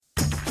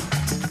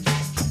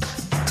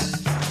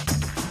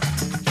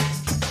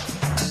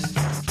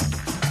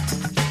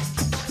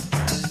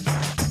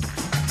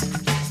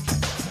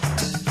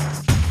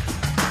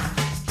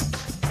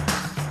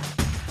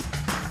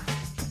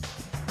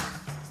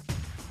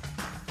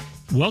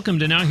Welcome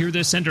to Now Hear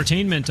This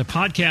Entertainment, a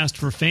podcast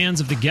for fans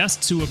of the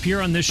guests who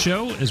appear on this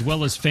show, as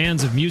well as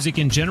fans of music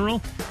in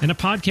general, and a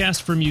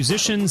podcast for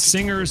musicians,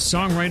 singers,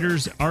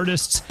 songwriters,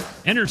 artists,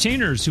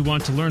 entertainers who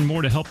want to learn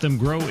more to help them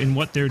grow in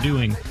what they're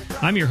doing.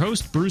 I'm your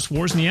host, Bruce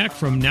Wozniak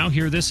from Now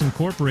Hear This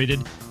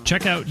Incorporated.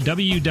 Check out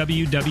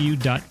www.nhte.net.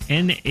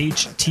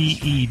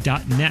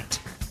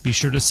 Be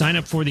sure to sign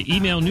up for the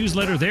email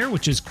newsletter there,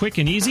 which is quick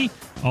and easy.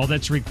 All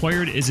that's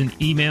required is an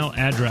email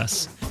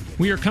address.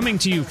 We are coming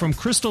to you from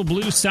Crystal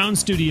Blue Sound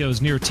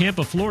Studios near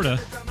Tampa, Florida.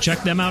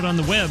 Check them out on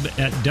the web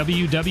at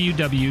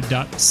www.cbpro,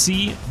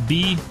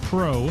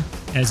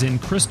 as in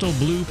Crystal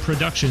Blue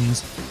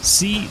Productions,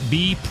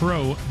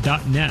 cbpro.net.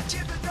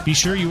 Be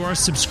sure you are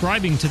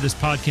subscribing to this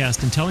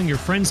podcast and telling your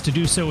friends to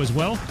do so as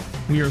well.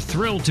 We are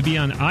thrilled to be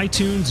on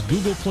iTunes,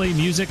 Google Play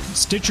Music,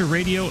 Stitcher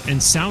Radio,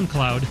 and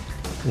SoundCloud.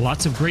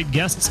 Lots of great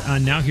guests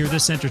on Now Hear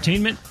This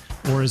Entertainment,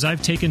 or as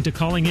I've taken to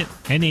calling it,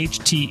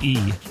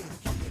 NHTE.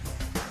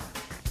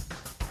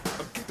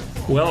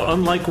 Well,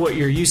 unlike what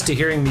you're used to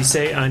hearing me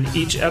say on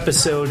each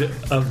episode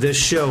of this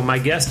show, my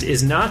guest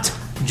is not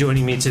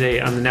joining me today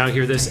on the Now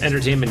Hear This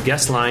Entertainment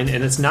guest line,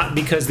 and it's not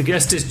because the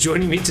guest is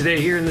joining me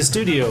today here in the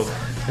studio,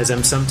 as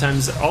I'm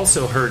sometimes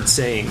also heard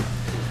saying.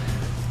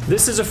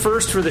 This is a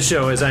first for the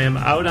show, as I am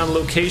out on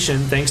location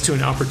thanks to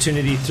an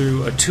opportunity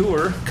through a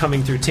tour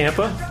coming through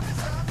Tampa.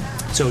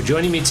 So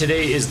joining me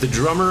today is the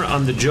drummer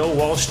on the Joe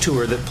Walsh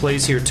tour that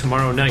plays here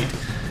tomorrow night.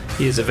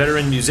 He is a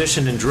veteran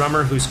musician and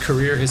drummer whose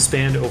career has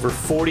spanned over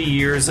 40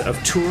 years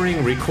of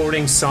touring,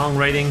 recording,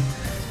 songwriting,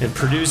 and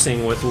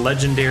producing with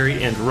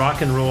legendary and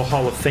rock and roll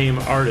Hall of Fame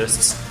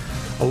artists.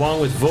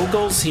 Along with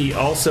vocals, he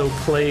also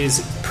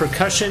plays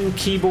percussion,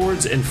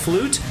 keyboards, and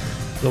flute.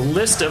 The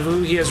list of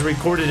who he has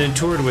recorded and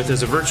toured with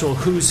is a virtual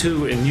who's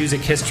who in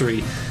music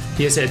history.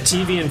 He has had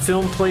TV and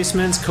film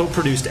placements,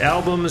 co-produced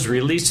albums,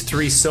 released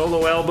 3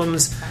 solo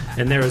albums,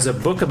 and there is a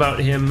book about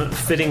him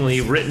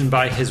fittingly written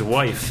by his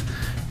wife.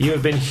 You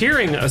have been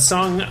hearing a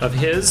song of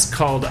his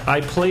called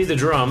I Play the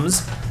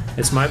Drums.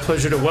 It's my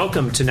pleasure to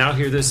welcome to Now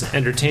Hear This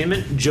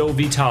Entertainment, Joe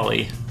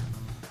Vitale.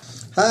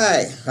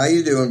 Hi, how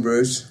you doing,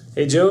 Bruce?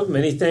 Hey, Joe,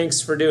 many thanks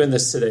for doing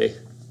this today.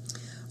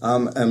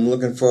 I'm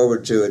looking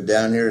forward to it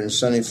down here in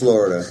sunny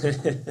Florida.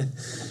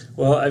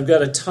 Well, I've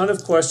got a ton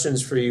of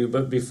questions for you,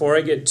 but before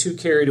I get too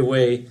carried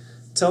away,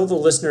 tell the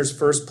listeners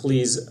first,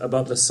 please,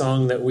 about the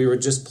song that we were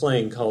just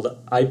playing called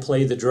I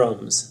Play the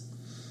Drums.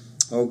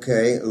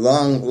 Okay,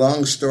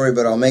 long story,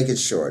 but I'll make it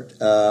short.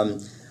 I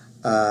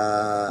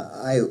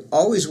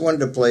always wanted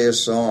to play a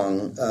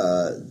song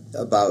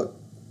about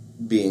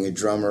being a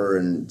drummer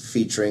and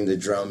featuring the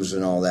drums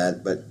and all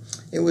that, but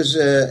it was,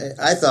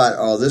 I thought,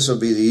 oh, this will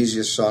be the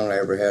easiest song I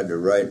ever had to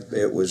write.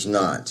 It was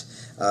not.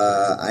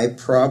 I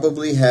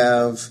probably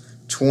have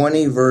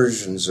 20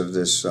 versions of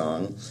this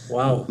song.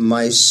 Wow.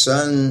 My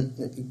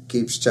son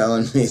keeps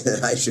telling me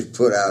that I should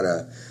put out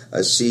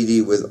a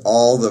CD with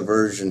all the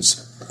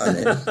versions on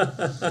it.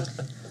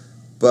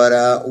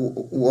 But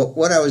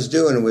what I was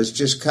doing was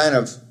just kind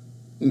of,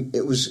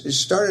 it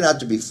started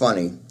out to be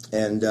funny,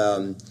 and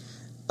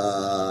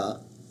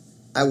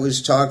I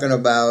was talking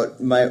about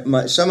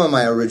some of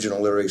my original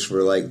lyrics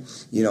were like,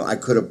 I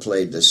could have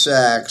played the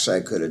sax,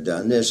 I could have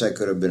done this, I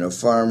could have been a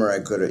farmer,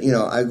 I could have,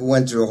 I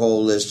went through a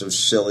whole list of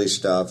silly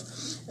stuff,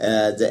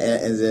 but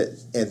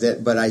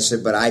I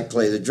said, but I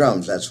play the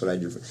drums, that's what I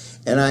do.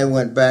 And I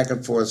went back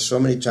and forth so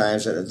many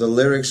times that the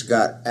lyrics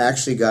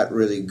actually got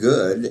really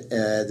good.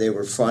 They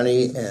were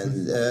funny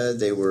and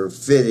they were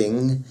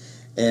fitting,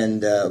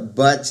 and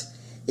but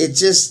it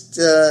just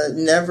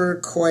never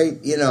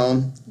quite,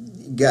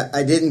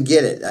 I didn't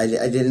get it. I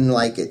didn't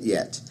like it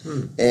yet.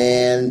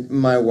 And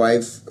my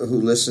wife, who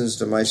listens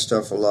to my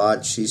stuff a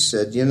lot, she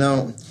said,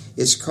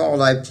 it's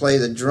called I Play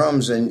the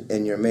Drums,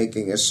 and you're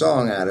making a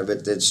song out of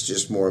it that's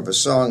just more of a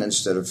song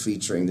instead of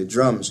featuring the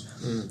drums,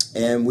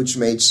 and which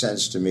made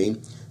sense to me.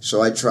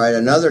 So I tried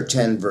another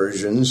 10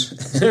 versions,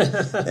 and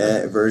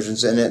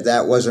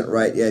that wasn't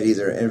right yet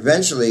either. And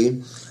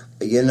eventually,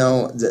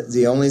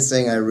 the only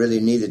thing I really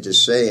needed to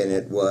say in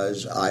it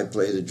was I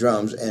play the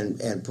drums,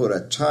 and put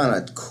a ton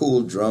of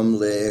cool drum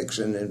licks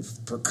and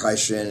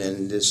percussion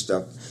and this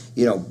stuff,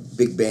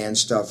 big band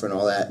stuff and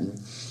all that.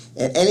 And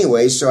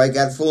anyway, so I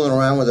got fooling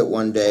around with it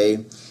one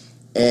day,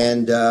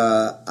 and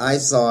I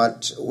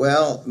thought,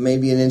 well,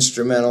 maybe an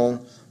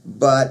instrumental,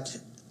 but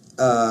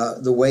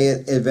the way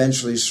it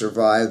eventually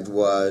survived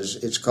was,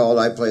 it's called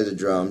I Play the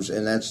Drums,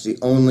 and that's the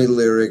only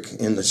lyric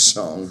in the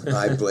song,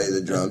 I Play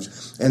the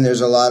Drums. And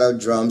there's a lot of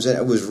drums, and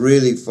it was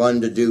really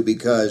fun to do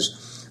because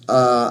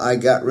I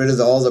got rid of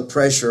all the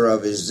pressure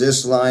of, is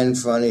this line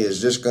funny, is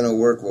this going to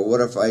work, well,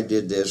 what if I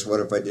did this, what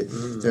if I did...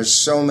 There's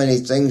so many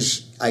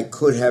things I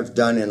could have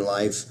done in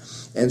life,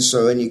 and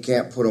you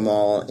can't put them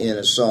all in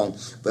a song.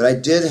 But I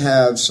did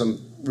have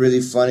some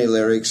really funny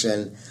lyrics,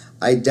 and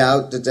I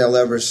doubt that they'll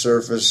ever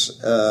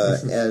surface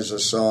as a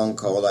song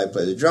called I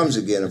Play the Drums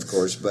again, of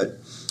course, but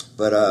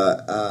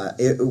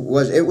it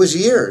was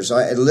years.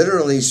 I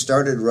literally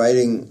started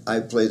writing I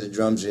Play the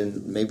Drums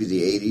in maybe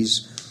the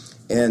 80s,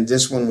 and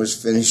this one was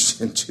finished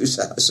in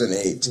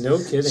 2008. No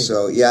kidding.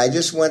 So yeah, I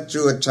just went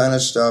through a ton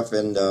of stuff,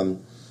 and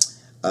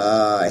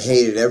I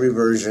hated every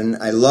version.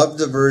 I loved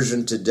the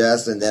version to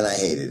death, and then I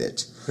hated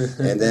it.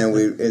 And then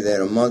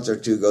a month or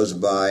two goes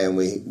by, and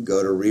we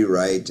go to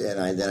rewrite,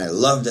 and then I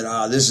loved it.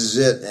 This is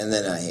it, and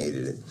then I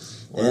hated it.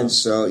 Wow. And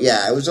so,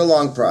 yeah, it was a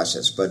long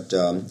process, but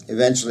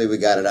eventually we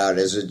got it out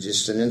as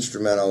just an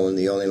instrumental, and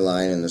the only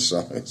line in the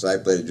song is I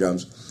play the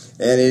drums.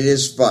 And it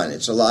is fun.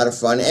 It's a lot of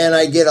fun, and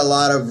I get a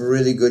lot of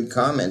really good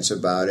comments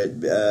about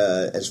it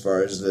as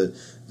far as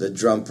the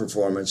drum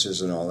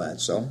performances and all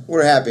that. So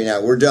we're happy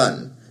now. We're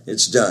done.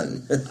 It's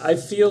done. I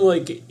feel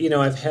like,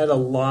 I've had a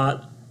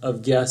lot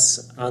of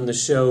guests on the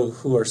show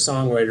who are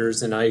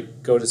songwriters, and I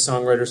go to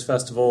songwriters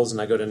festivals,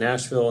 and I go to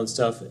Nashville and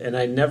stuff, and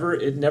it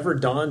never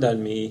dawned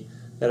on me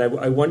that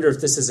I wonder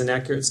if this is an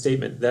accurate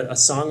statement, that a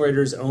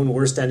songwriter's own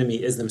worst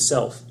enemy is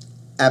themselves.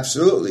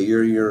 Absolutely.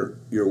 You're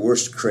your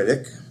worst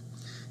critic,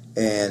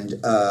 and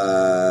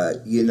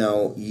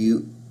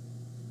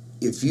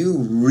if you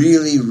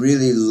really,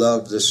 really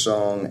love the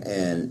song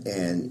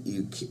and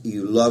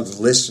you love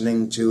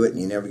listening to it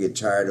and you never get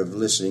tired of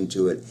listening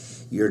to it,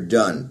 you're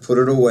done. Put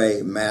it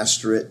away,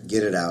 master it,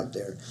 get it out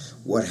there.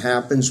 What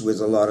happens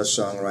with a lot of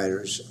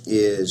songwriters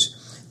is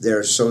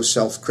they're so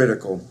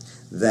self-critical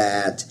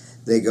that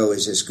they go,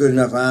 is this good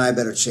enough? I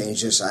better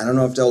change this. I don't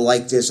know if they'll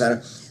like this.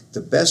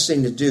 The best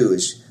thing to do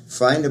is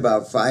find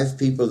about 5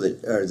 people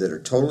that are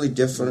totally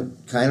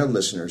different kind of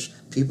listeners,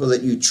 people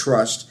that you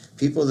trust,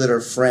 people that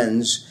are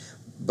friends,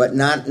 but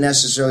not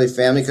necessarily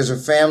family, because a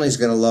family is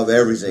going to love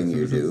everything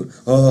you do.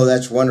 Oh,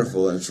 that's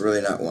wonderful, and it's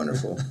really not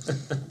wonderful.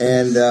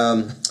 And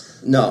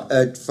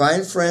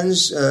find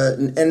friends,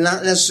 and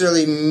not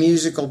necessarily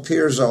musical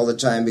peers all the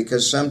time,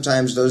 because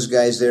sometimes those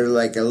guys, they get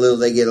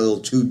a little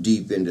too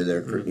deep into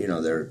their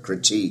their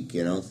critique,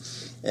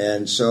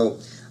 and so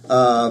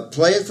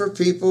play it for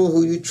people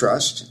who you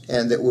trust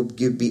and that will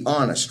be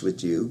honest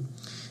with you,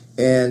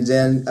 and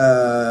then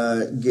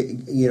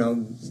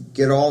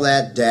get all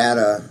that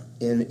data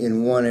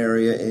in one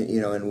area,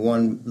 in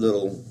one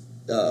little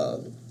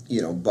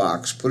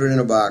box. Put it in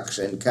a box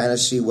and kind of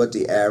see what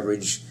the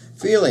average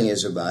feeling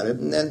is about it,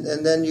 and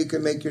then you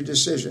can make your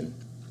decision.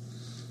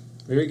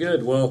 Very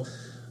good. Well,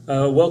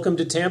 welcome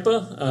to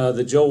Tampa.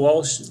 The Joe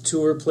Walsh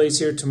tour plays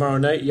here tomorrow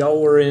night. Y'all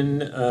were in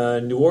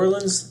New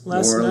Orleans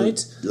last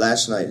night.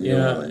 Last night in New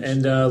Orleans.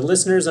 And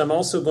listeners, I'm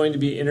also going to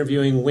be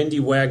interviewing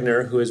Wendy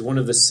Wagner, who is one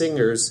of the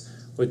singers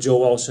with Joe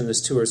Walsh in this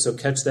tour. So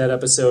catch that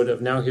episode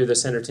of Now Hear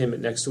This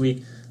Entertainment next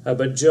week.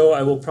 But Joe,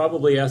 I will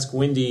probably ask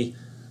Wendy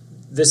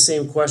this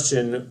same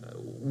question.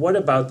 What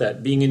about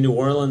that, being in New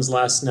Orleans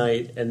last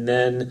night and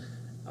then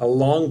a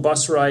long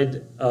bus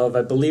ride of,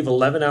 I believe,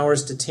 11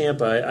 hours to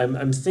Tampa?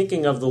 I'm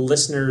thinking of the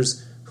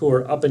listeners who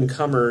are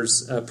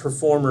up-and-comers,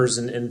 performers,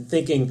 and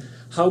thinking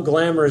how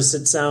glamorous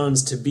it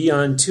sounds to be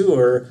on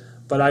tour,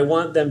 but I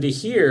want them to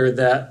hear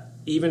that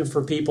even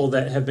for people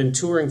that have been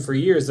touring for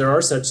years, there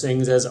are such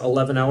things as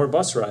 11-hour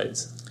bus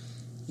rides.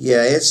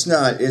 Yeah, it's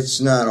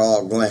not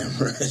all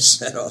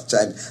glamorous at all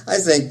times. I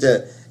think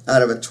that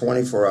out of a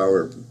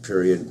 24-hour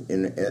period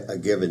in a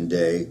given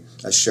day,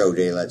 a show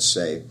day, let's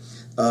say,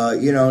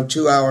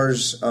 2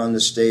 hours on the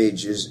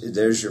stage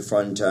there's your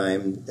fun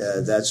time.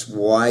 That's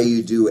why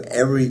you do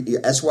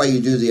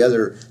the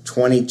other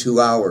 22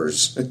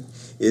 hours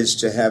is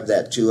to have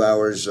that 2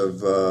 hours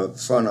of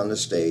fun on the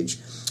stage.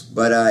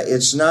 But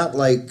it's not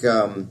like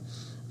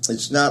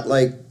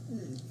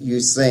you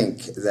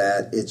think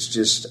that it's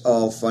just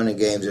all fun and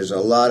games. There's a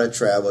lot of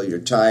travel. You're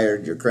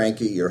tired. You're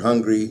cranky. You're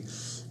hungry.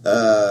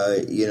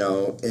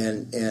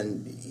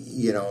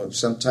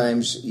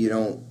 Sometimes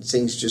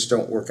things just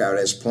don't work out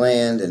as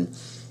planned, and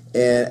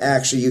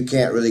actually you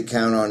can't really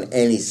count on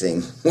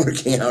anything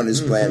working out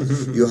as planned.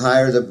 You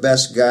hire the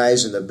best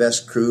guys and the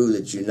best crew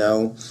that you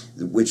know,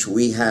 which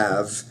we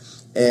have,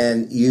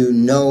 and you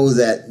know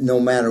that no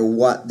matter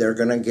what, they're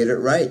going to get it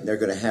right. They're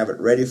going to have it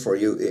ready for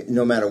you,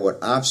 no matter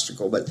what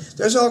obstacle. But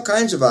there's all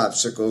kinds of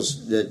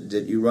obstacles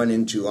that you run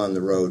into on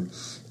the road,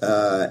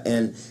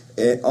 and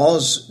all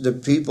the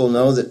people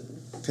know that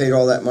paid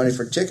all that money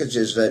for tickets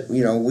is that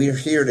we're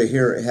here to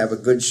have a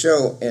good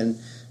show, and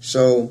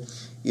so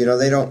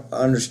they don't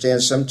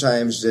understand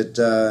sometimes that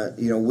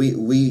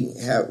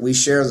we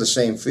share the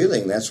same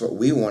feeling. That's what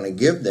we want to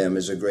give them,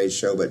 is a great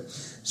show. But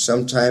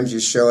sometimes you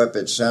show up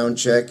at sound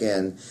check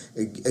and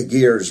a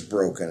gear's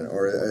broken,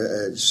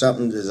 or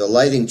something, the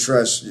lighting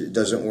truss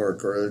doesn't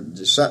work, or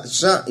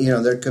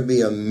there could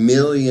be a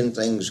million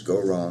things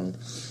go wrong,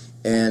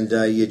 and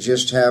you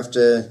just have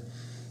to.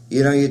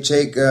 You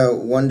take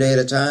one day at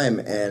a time,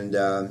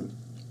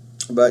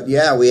 but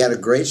yeah, we had a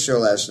great show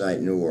last night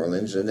in New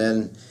Orleans, and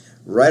then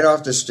right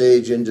off the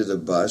stage into the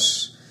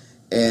bus,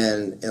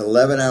 and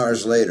 11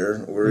 hours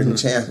later we're in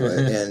Tampa,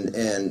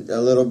 and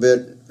a little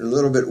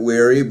bit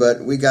weary,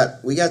 but we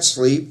got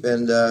sleep,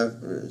 and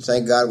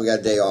thank God we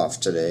got a day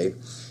off today.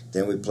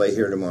 Then we play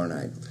here tomorrow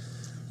night.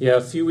 Yeah,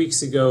 a few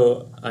weeks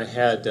ago I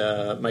had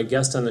my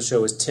guest on the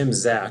show was Tim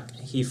Zach.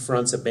 He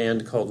fronts a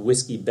band called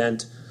Whiskey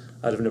Bent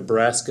out of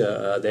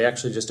Nebraska. They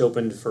actually just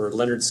opened for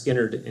Leonard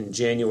Skinner in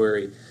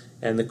January.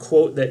 And the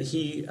quote that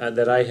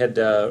that I had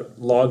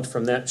logged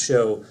from that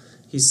show,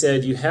 he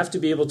said, "You have to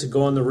be able to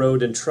go on the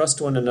road and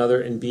trust one another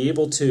and be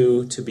able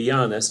to be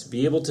honest,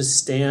 be able to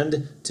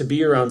stand to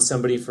be around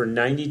somebody for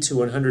 90 to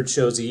 100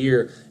 shows a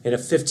year in a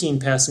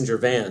 15-passenger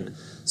van."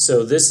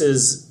 So this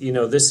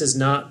is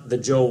not the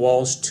Joe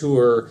Walsh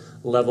tour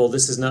level.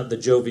 This is not the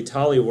Joe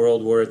Vitale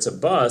world where it's a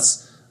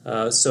bus.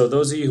 So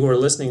those of you who are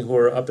listening who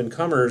are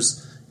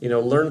up-and-comers,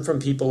 learn from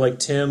people like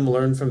Tim,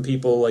 learn from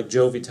people like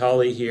Joe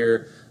Vitale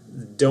here.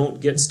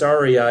 Don't get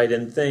starry-eyed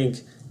and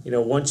think,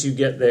 once you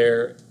get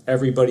there,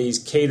 everybody's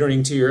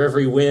catering to your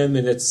every whim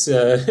and it's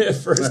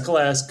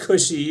first-class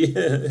cushy.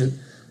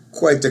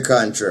 Quite the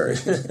contrary.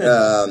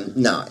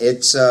 No,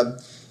 it's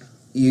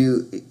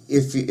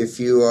if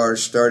you are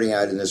starting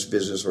out in this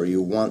business or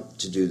you want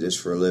to do this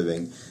for a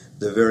living,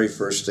 the very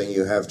first thing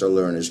you have to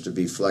learn is to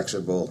be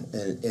flexible,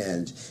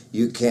 and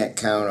you can't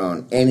count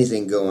on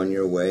anything going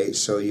your way,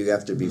 so you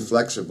have to be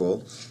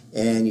flexible,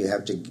 and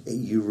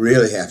you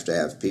really have to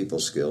have people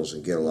skills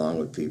and get along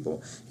with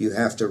people. You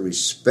have to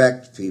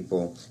respect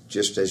people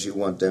just as you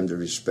want them to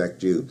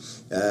respect you.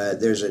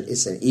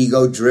 It's an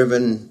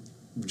ego-driven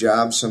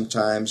job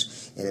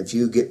sometimes, and if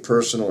you get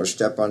personal or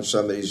step on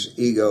somebody's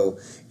ego,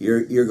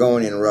 you're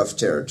going in rough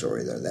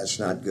territory there. That's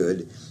not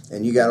good.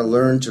 And you got to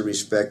learn to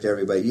respect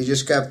everybody. You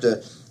just have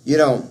to,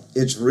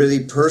 it's really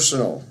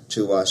personal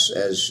to us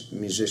as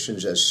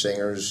musicians, as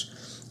singers,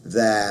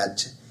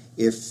 that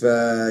if,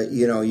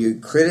 you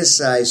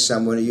criticize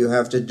somebody, you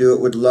have to do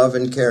it with love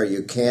and care.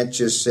 You can't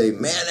just say,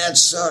 man, that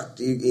sucked.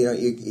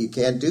 You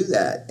can't do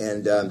that.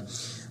 And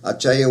I'll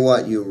tell you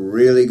what, you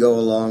really go a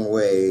long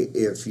way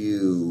if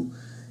you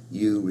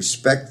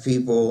respect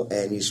people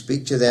and you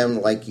speak to them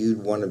like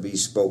you'd want to be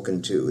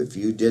spoken to. If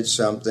you did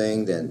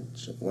something, then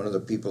one of the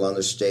people on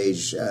the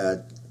stage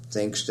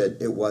thinks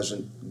that it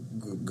wasn't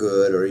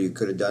good or you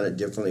could have done it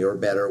differently or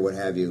better, what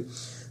have you,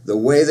 the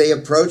way they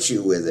approach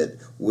you with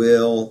it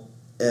will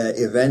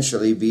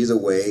eventually be the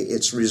way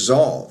it's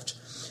resolved.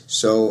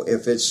 So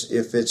if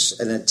it's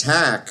an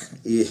attack,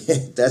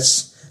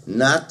 that's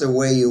not the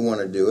way you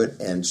want to do it.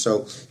 And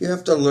so you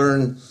have to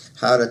learn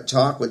how to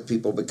talk with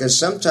people, because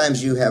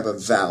sometimes you have a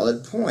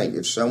valid point.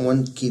 If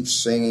someone keeps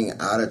singing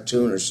out of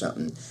tune or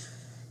something,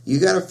 you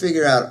got to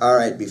figure out, all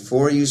right,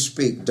 before you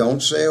speak,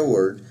 don't say a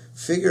word.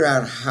 Figure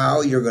out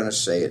how you're going to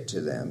say it to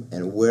them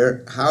and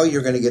how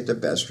you're going to get the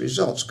best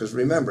results. Because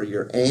remember,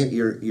 your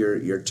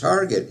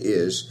target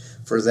is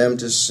for them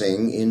to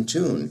sing in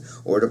tune,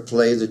 or to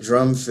play the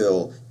drum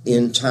fill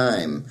in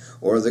time,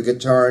 or the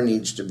guitar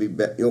needs to be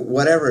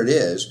whatever it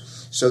is.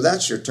 So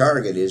that's your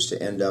target, is to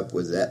end up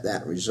with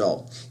that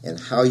result, and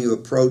how you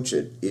approach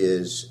it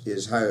is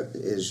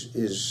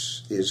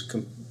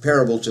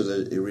comparable to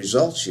the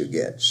results you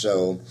get.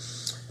 So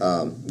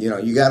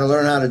you got to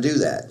learn how to do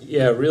that.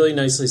 Yeah, really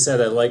nicely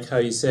said. I like how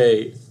you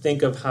say,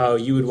 think of how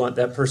you would want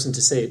that person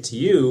to say it to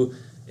you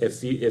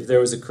if there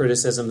was a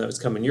criticism that was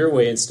coming your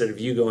way instead of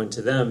you going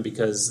to them,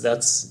 because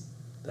that's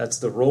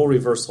the role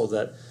reversal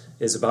that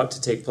is about to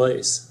take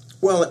place.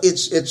 Well,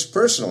 it's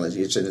personal.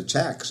 It's an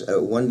attack.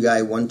 One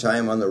guy one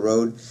time on the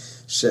road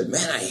said,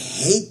 "Man, I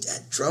hate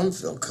that drum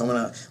fill coming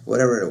out."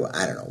 Whatever it was,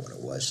 I don't know what it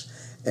was.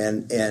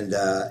 And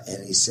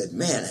he said,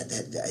 "Man,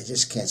 I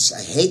just can't.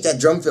 I hate that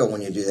drum fill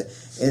when you do that."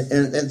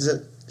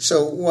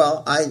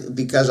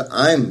 Because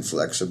I'm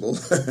flexible,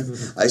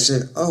 I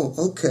said, "Oh,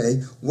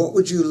 okay. What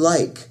would you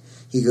like?"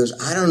 He goes,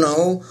 "I don't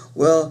know.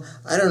 Well,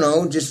 I don't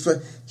know.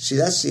 See,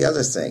 that's the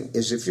other thing,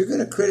 is if you're going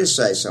to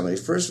criticize somebody,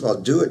 first of all,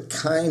 do it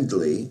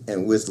kindly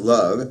and with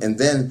love, and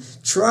then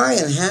try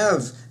and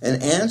have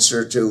an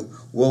answer to,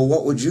 well,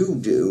 what would you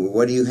do?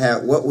 What do you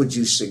have? What would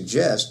you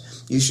suggest?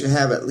 You should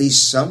have at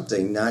least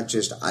something, not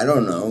just, I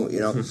don't know,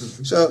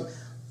 So,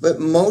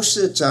 but most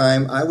of the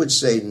time, I would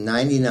say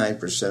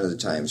 99% of the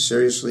time,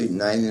 seriously,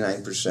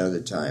 99% of the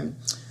time,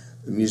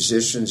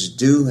 musicians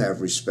do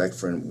have respect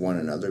for one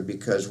another,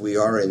 because we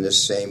are in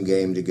this same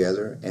game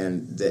together,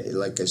 and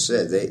like I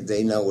said,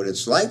 they know what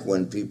it's like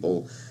when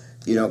people,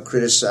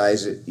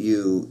 criticize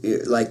you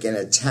like an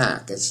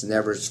attack. It's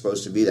never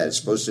supposed to be that.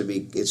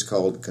 It's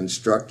called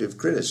constructive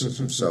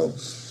criticism. So,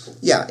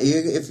 yeah,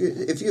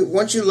 if you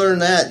once you learn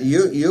that,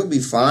 you'll be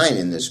fine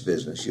in this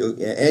business.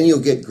 You'll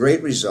get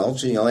great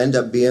results, and you'll end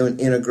up being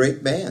in a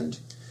great band.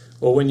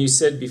 Well, when you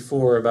said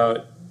before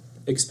about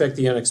expect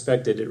the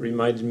unexpected, it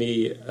reminded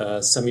me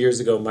some years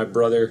ago my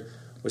brother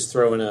was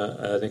throwing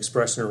an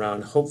expression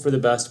around, hope for the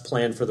best,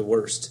 plan for the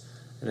worst.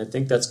 And I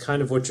think that's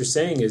kind of what you're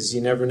saying, is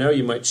you never know.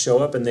 You might show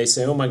up and they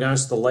say, oh my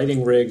gosh, the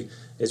lighting rig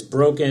is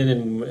broken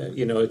and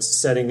it's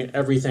setting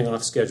everything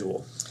off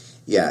schedule.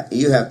 Yeah,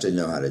 you have to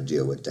know how to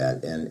deal with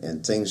that,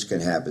 and things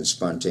can happen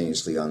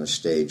spontaneously on the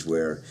stage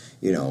where,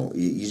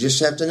 you just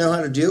have to know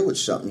how to deal with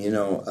something. You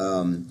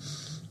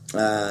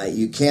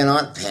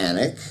cannot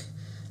panic.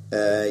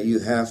 You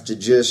have to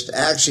just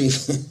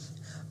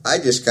I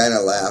just kind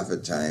of laugh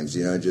at times,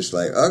 just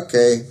like,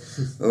 okay,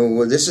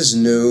 well, this is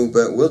new,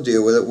 but we'll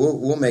deal with it.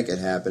 We'll make it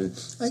happen.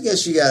 I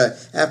guess you got to,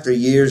 after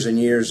years and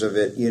years of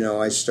it,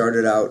 I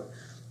started out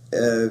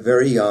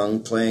very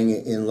young, playing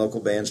in local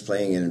bands,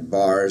 playing in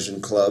bars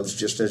and clubs,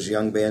 just as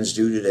young bands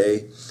do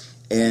today.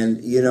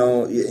 And,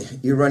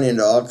 you run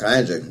into all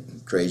kinds of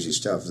crazy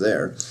stuff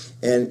there.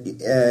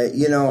 And,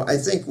 I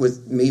think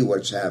with me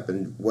what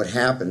happened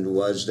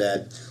was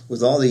that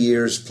with all the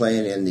years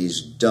playing in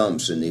these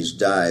dumps and these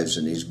dives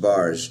and these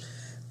bars,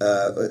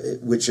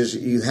 which is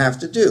you have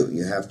to do.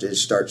 You have to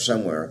start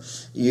somewhere.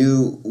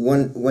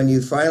 When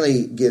you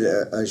finally get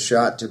a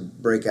shot to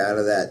break out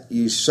of that,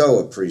 you so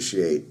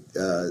appreciate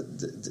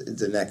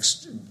the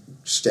next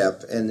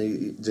step, and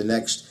the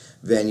next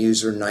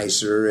venues are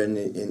nicer, and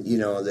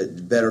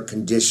the better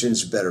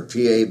conditions, better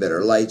PA,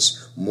 better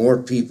lights,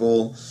 more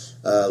people,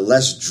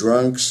 less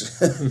drunks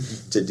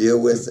to deal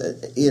with.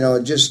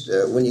 Just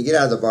when you get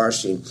out of the bar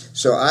scene.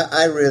 So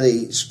I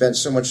really spent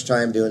so much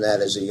time doing that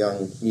as a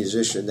young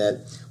musician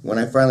that when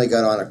I finally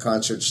got on a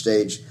concert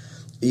stage,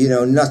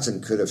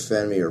 nothing could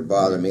offend me or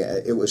bother me.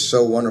 It was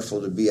so wonderful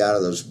to be out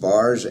of those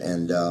bars,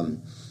 and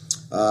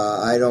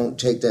I don't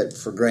take that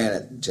for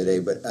granted today,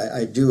 but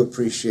I do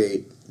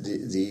appreciate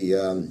the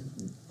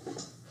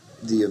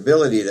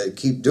ability to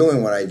keep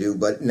doing what I do,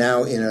 but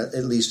now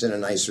at least in a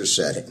nicer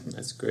setting.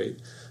 That's great.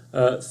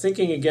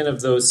 Thinking again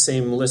of those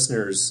same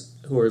listeners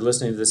who are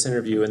listening to this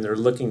interview and they're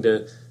looking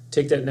to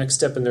take that next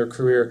step in their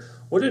career,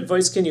 what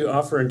advice can you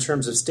offer in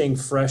terms of staying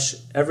fresh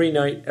every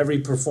night, every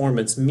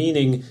performance?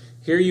 Meaning,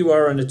 here you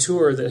are on a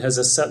tour that has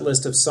a set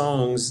list of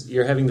songs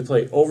you're having to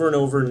play over and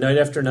over, night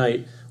after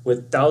night,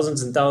 with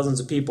thousands and thousands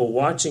of people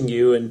watching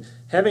you, and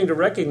having to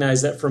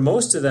recognize that for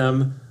most of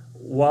them,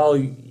 while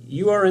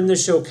you are in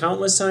this show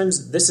countless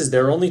times, this is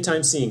their only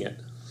time seeing it.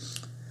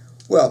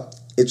 Well,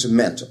 it's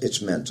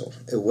mental.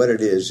 What it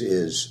is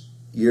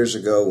years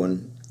ago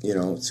when,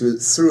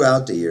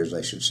 throughout the years,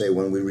 I should say,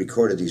 when we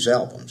recorded these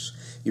albums,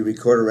 you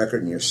record a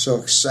record and you're so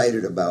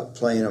excited about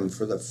playing them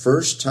for the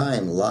first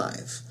time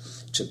live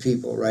to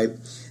people, right?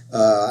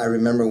 I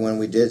remember when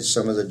we did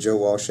some of the Joe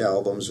Walsh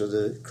albums or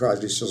the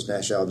Crosby, Stills,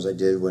 Nash albums I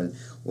did when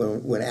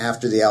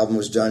after the album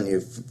was done,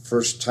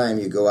 first time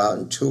you go out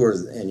and tour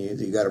and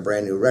you got a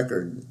brand new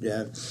record.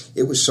 Yeah,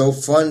 it was so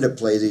fun to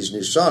play these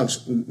new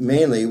songs.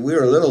 Mainly, we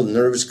were a little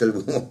nervous because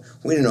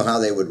we didn't know how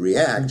they would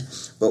react.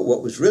 But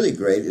what was really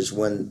great is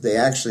when they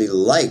actually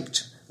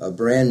liked a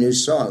brand new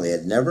song they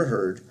had never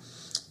heard,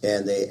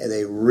 and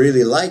they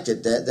really liked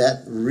it.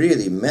 That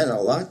really meant a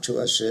lot to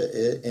us,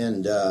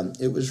 and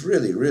it was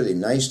really, really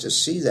nice to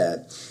see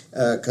that,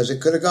 because it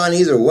could have gone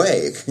either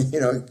way.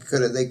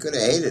 They could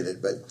have hated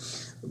it, but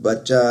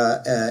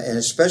and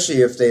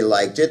especially if they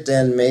liked it,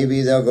 then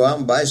maybe they'll go out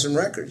and buy some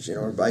records,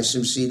 or buy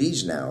some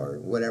CDs now or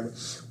whatever.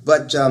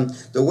 But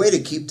the way to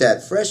keep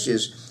that fresh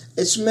is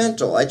it's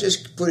mental. I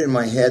just put in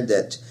my head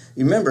that,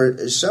 you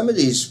remember, some of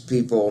these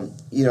people,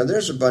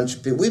 there's a bunch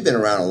of people, we've been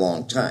around a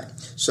long time,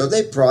 so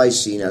they've probably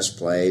seen us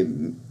play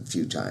a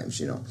few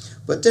times,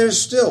 But there's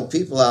still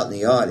people out in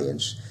the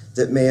audience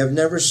that may have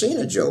never seen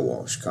a Joe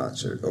Walsh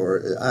concert,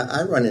 or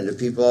I run into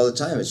people all the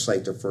time, it's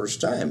like the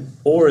first time.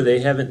 Or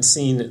they haven't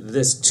seen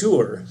this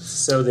tour,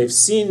 so they've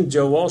seen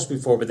Joe Walsh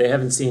before, but they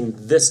haven't seen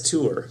this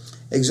tour.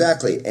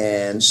 Exactly,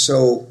 and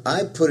so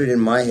I put it in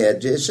my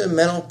head, it's a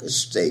mental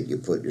state you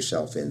put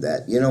yourself in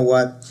that, you know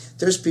what,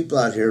 there's people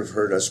out here who've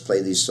heard us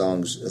play these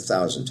songs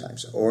 1,000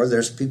 times, or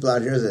there's people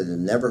out here that have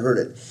never heard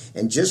it,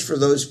 and just for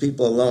those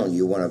people alone,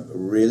 you want to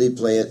really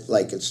play it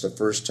like it's the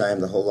first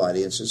time the whole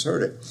audience has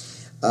heard it.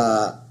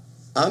 I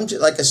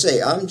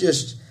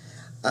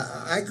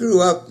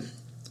grew up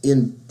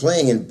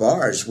playing in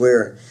bars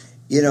where,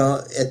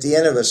 at the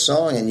end of a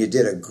song and you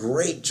did a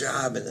great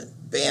job and the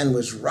band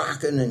was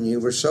rocking and you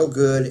were so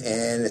good,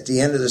 and at the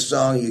end of the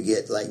song you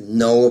get like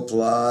no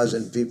applause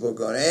and people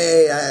going,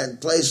 hey, I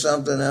play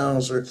something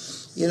else, or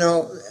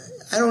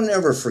I don't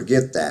ever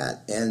forget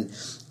that. And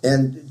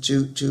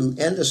to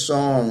end a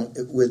song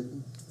with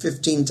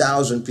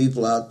 15,000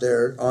 people out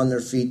there on their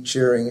feet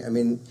cheering, I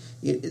mean,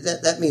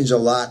 that means a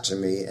lot to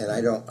me, and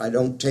I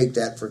don't take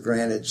that for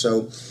granted.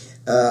 So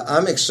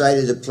I'm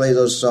excited to play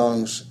those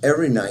songs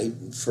every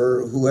night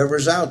for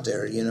whoever's out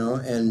there,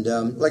 And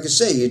like I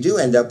say, you do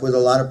end up with a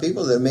lot of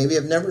people that maybe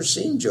have never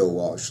seen Joe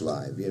Walsh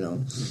live,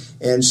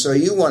 And so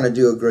you want to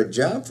do a good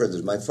job for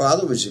this. My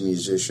father was a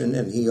musician,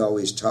 and he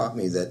always taught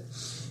me that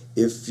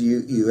if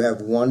you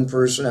have one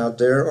person out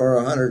there or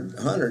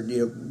 100,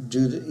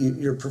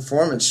 your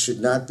performance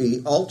should not be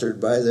altered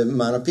by the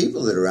amount of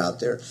people that are out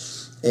there.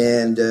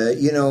 And,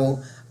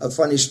 a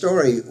funny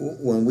story,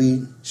 when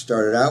we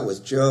started out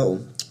with Joe,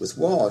 with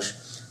Walsh,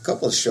 a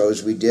couple of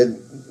shows we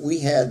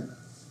had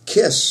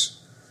Kiss.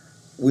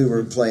 We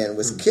were playing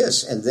with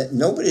Kiss, and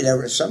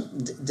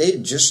they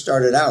just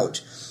started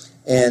out.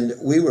 And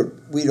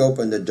we'd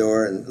open the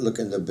door and look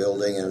in the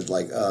building, and it was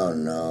like, oh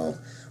no,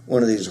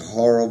 one of these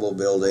horrible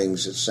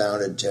buildings. It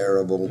sounded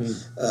terrible.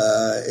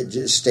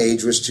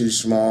 Stage was too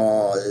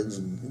small.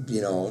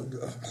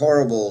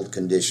 Horrible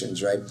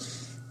conditions, right?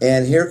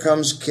 And here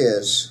comes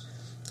Kiss,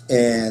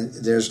 and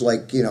there's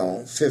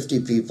 50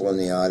 people in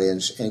the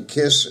audience, and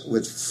Kiss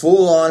with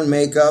full-on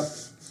makeup,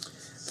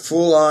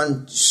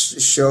 full-on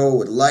show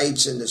with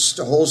lights and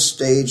the whole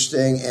stage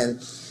thing,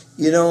 and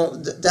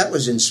that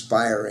was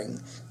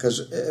inspiring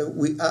because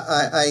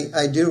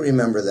I do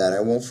remember that.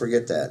 I won't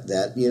forget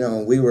that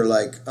we were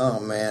like, oh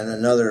man,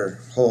 another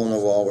hole in the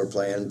wall we're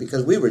playing,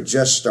 because we were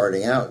just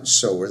starting out, and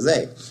so were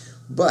they.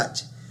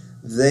 But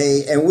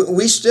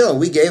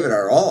we gave it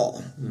our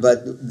all,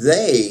 but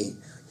they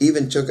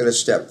even took it a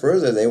step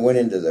further. They went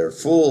into their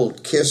full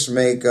Kiss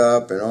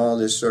makeup and all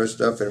this sort of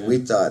stuff, and we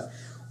thought,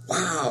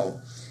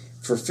 wow,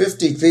 for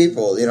 50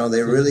 people,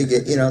 they really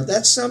get,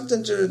 that's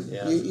something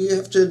you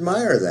have to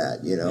admire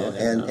that,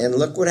 and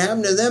look what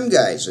happened to them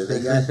guys.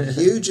 They got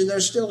huge, and they're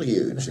still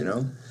huge,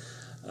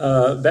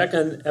 Back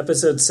on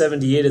episode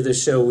 78 of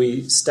this show,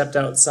 we stepped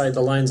outside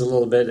the lines a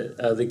little bit.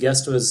 The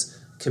guest was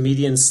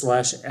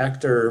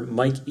comedian/actor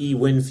Mike E.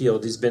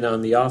 Winfield. He's been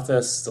on The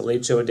Office, The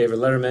Late Show with David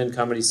Letterman,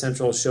 Comedy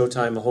Central,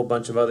 Showtime, a whole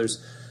bunch of others.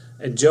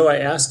 And Joe, I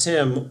asked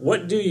him,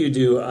 what do you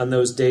do on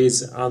those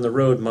days on the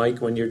road,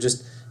 Mike, when you're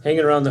just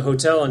hanging around the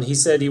hotel? And he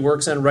said he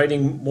works on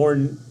writing more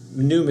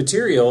new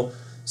material.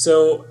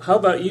 So how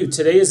about you?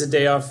 Today is a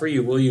day off for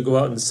you. Will you go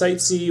out and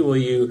sightsee? Will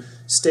you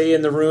stay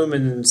in the room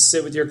and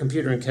sit with your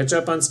computer and catch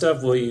up on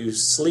stuff? Will you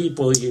sleep?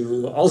 Will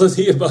you all of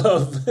the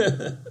above?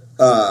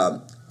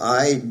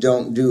 I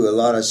don't do a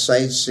lot of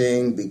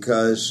sightseeing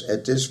because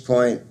at this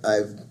point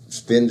I've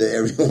been to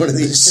every one of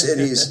these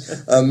cities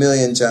a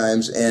million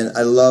times, and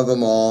I love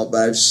them all,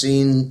 but I've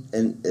seen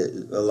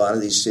a lot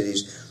of these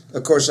cities.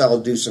 Of course,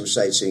 I'll do some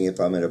sightseeing if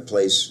I'm at a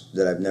place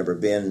that I've never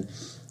been,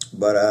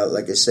 but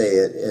like I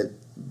say,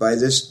 by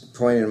this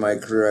point in my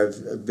career,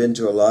 I've been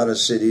to a lot of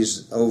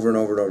cities over and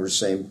over and over,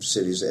 same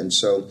cities, and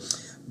so...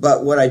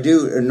 But what I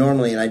do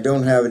normally, and I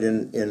don't have it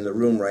in the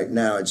room right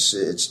now,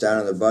 it's down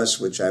on the bus,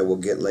 which I will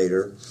get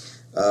later.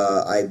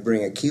 I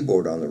bring a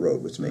keyboard on the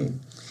road with me,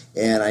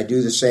 and I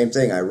do the same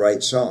thing. I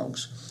write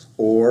songs.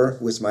 Or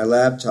with my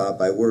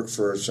laptop, I work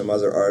for some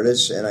other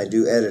artists, and I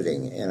do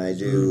editing, and I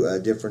do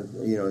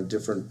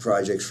different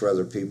projects for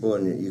other people,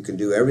 and you can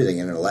do everything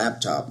in a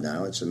laptop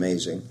now. It's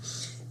amazing.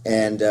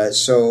 And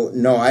so,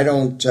 no, I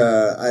don't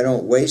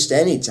waste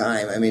any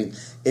time. I mean,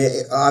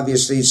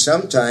 obviously,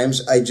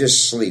 sometimes I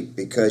just sleep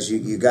because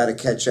you got to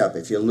catch up.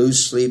 If you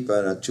lose sleep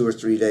on a 2 or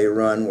 3 day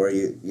run where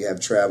you have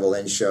travel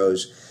and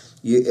shows,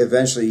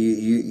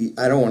 eventually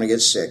I don't want to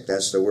get sick.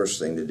 That's the worst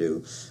thing to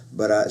do.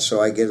 But so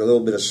I get a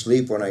little bit of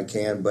sleep when I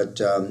can. But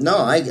no,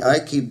 I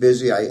keep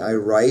busy. I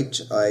write.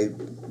 I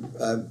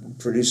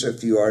produce a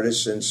few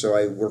artists, and so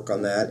I work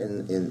on that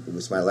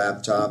with my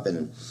laptop,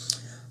 and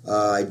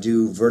I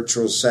do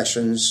virtual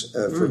sessions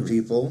for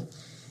people.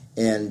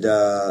 And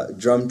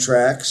drum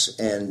tracks,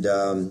 and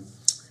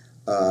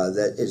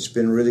that it's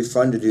been really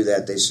fun to do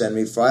that. They send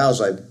me files,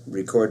 I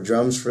record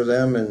drums for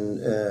them,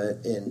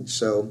 and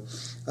so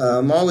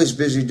I'm always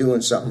busy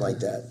doing something like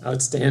that.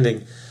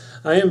 Outstanding.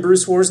 I am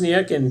Bruce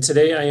Wozniak, and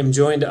today I am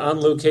joined on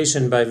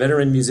location by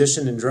veteran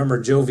musician and drummer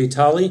Joe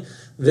Vitale.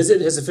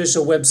 Visit his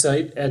official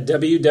website at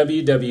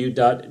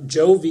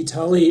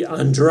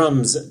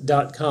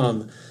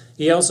www.joevitaleondrums.com.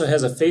 He also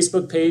has a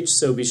Facebook page,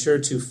 so be sure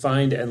to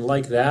find and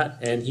like that,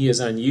 and he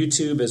is on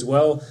YouTube as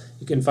well.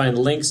 You can find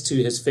links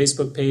to his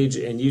Facebook page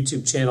and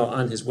YouTube channel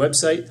on his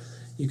website.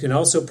 You can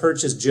also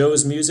purchase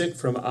Joe's music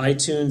from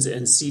iTunes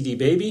and CD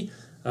Baby.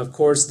 Of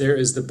course, there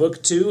is the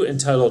book too,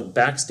 entitled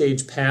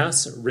Backstage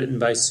Pass, written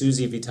by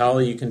Susie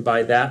Vitale. You can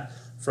buy that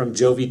from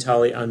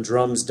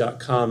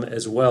joevitaleondrums.com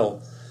as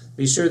well.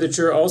 Be sure that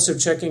you're also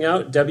checking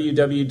out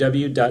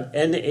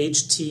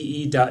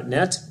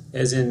www.nhte.net,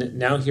 as in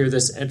Now Hear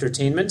This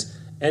Entertainment,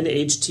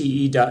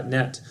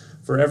 nhte.net.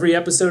 For every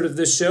episode of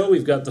this show,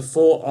 we've got the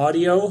full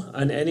audio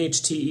on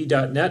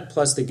nhte.net,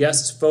 plus the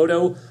guest's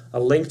photo,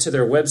 a link to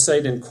their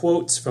website, and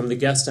quotes from the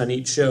guest on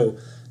each show.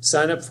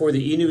 Sign up for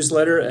the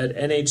e-newsletter at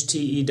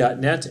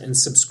nhte.net and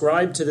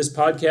subscribe to this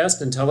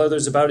podcast and tell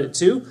others about it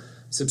too.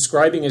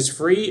 Subscribing is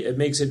free. It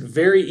makes it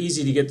very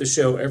easy to get the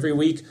show every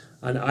week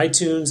on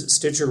iTunes,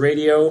 Stitcher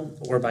Radio,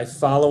 or by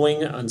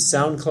following on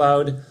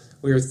SoundCloud.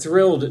 We are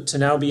thrilled to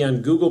now be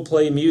on Google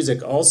Play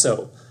Music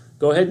also.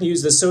 Go ahead and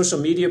use the social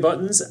media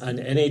buttons on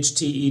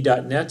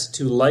nhte.net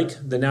to like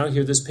the Now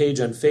Hear This page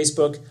on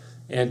Facebook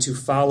and to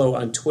follow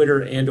on Twitter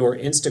and or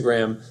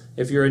Instagram.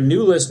 If you're a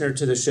new listener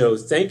to the show,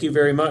 thank you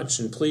very much,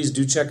 and please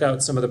do check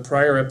out some of the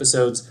prior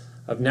episodes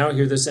of Now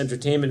Hear This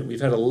Entertainment.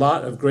 We've had a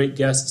lot of great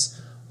guests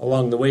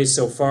along the way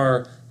so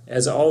far.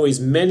 As always,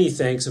 many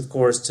thanks, of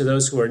course, to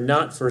those who are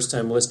not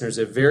first-time listeners.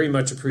 I very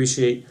much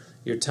appreciate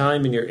your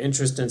time and your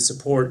interest and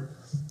support.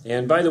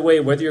 And by the way,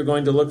 whether you're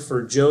going to look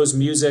for Joe's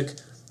music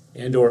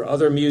and or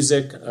other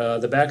music,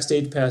 the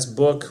Backstage Pass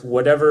book,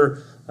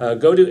 whatever,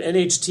 go to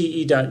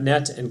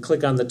nhte.net and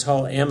click on the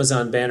tall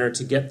Amazon banner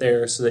to get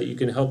there so that you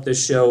can help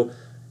this show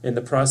in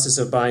the process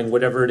of buying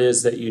whatever it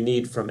is that you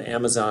need from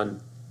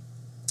Amazon.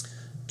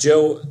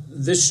 Joe,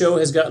 this show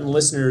has gotten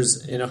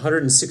listeners in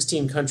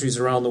 116 countries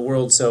around the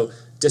world, so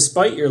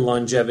despite your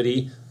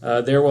longevity,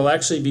 there will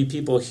actually be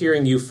people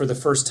hearing you for the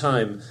first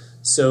time.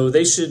 So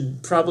they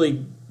should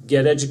probably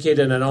get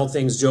educated on all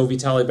things Joe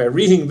Vitale by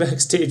reading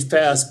Backstage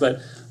Pass,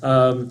 but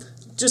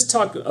just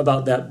talk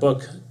about that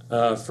book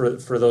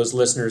for those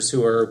listeners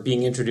who are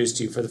being introduced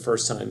to you for the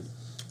first time.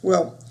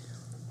 Well,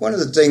 one of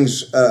the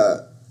things,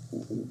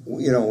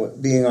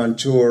 being on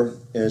tour,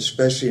 and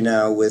especially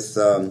now with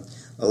a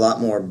lot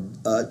more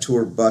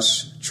tour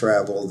bus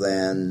travel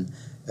than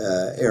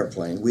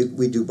airplane.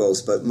 We do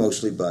both, but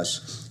mostly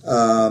bus.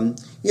 When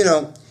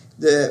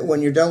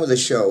you're done with a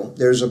show,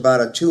 there's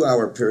about a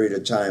 2-hour period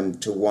of time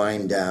to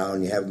wind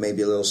down. You have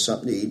maybe a little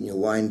something to eat, and you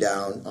wind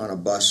down on a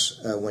bus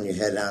when you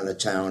head out of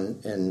town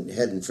and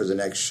heading for the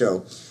next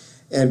show.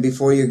 And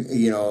before you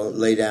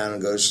lay down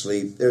and go to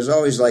sleep, there's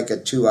always like a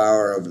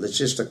 2-hour of, it's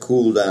just a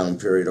cool down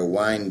period, a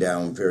wind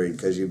down period,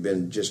 because you've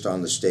been just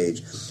on the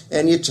stage.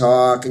 And you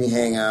talk and you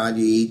hang out,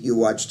 you eat, you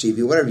watch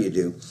TV, whatever you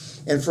do.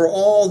 And for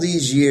all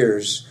these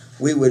years,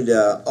 we would,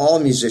 all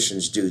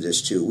musicians do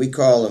this too. We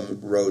call them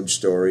road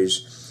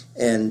stories.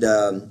 And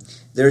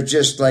they're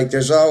just like,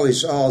 there's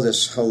always all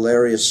this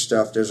hilarious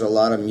stuff. There's a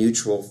lot of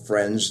mutual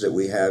friends that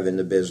we have in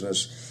the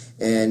business.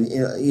 And,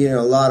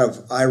 a lot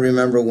of, I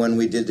remember when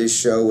we did this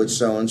show with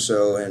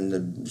so-and-so and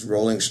the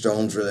Rolling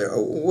Stones were there,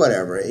 or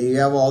whatever. You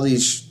have all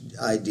these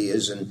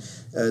ideas and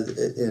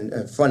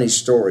funny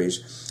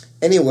stories.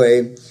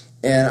 Anyway,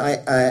 and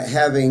I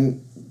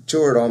having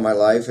toured all my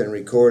life and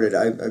recorded,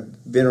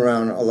 I've been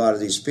around a lot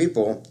of these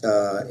people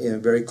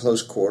in very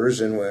close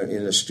quarters in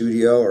the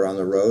studio or on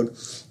the road.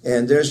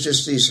 And there's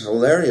just these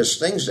hilarious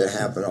things that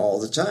happen all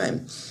the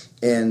time.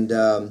 And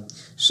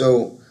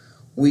so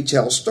we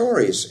tell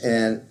stories,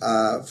 and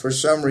for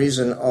some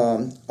reason,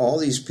 all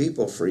these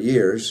people for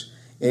years,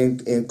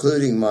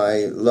 including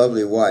my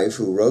lovely wife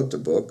who wrote the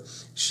book,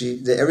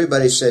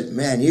 everybody said,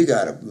 "Man, you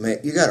gotta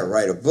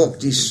write a book.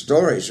 These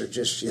stories are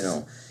just,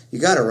 you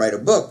got to write a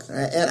book."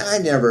 And I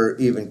never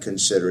even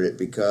considered it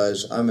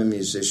because I'm a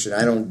musician.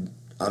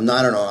 I'm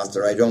not an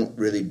author. I don't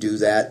really do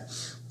that,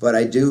 but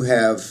I do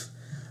have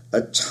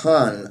a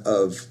ton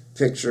of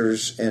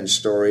pictures and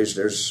stories.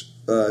 There's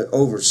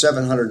over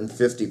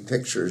 750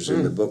 pictures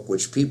in the book,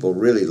 which people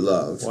really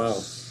love.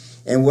 Wow.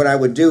 And what I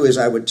would do is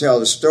I would tell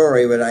the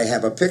story, but I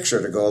have a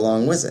picture to go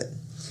along with it.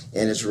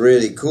 And it's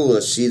really cool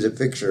to see the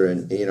picture.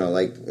 And,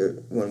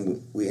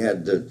 when we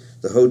had the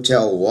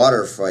hotel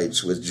water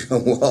fights with Joe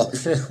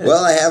Walsh,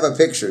 well, I have a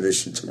picture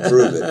to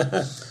prove it.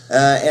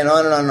 And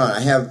on and on and on. I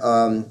have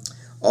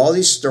all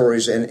these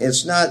stories, and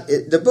it's not.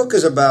 The book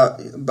is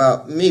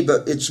about me,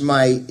 but it's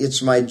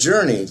my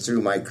journey through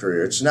my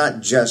career. It's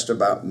not just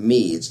about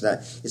me. It's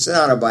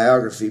not a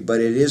biography, but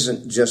it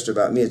isn't just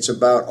about me. It's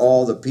about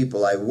all the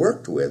people I've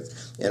worked with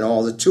and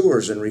all the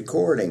tours and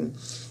recording,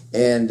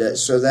 and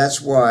so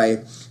that's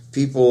why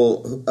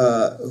people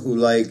who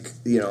like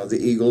the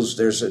Eagles.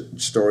 There's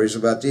stories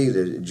about the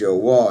Eagles, Joe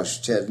Walsh,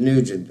 Ted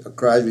Nugent,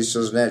 Crosby,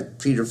 Stills Nash,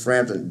 Peter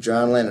Frampton,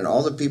 John Lennon,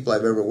 all the people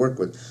I've ever worked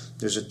with.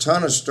 There's a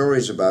ton of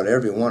stories about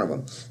every one of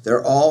them.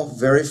 They're all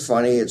very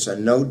funny. It's a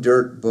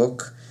no-dirt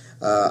book.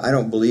 I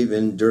don't believe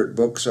in dirt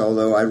books,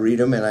 although I read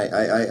them and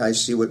I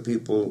see what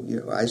people,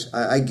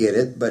 I get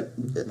it. But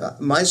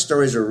my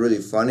stories are really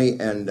funny,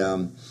 and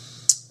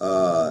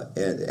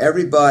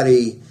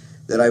everybody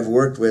that I've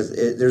worked with,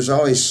 there's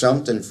always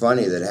something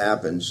funny that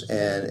happens,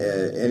 and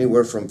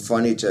anywhere from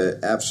funny to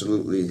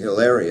absolutely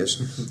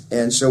hilarious.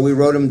 And so we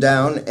wrote them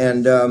down,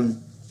 and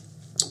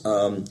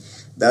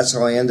that's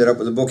how I ended up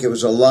with the book. It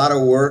was a lot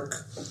of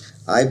work.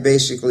 I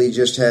basically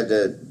just had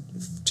to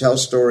tell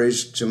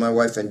stories to my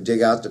wife and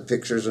dig out the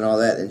pictures and all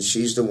that, and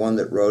she's the one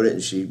that wrote it,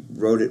 and she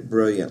wrote it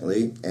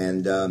brilliantly.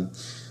 And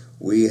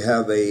we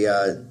have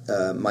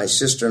my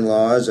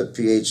sister-in-law is a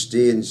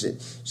PhD, and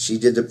she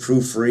did the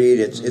proofread.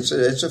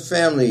 It's a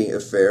family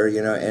affair,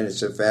 and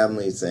it's a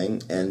family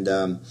thing. And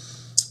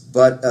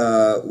but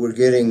we're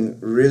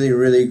getting really,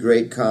 really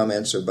great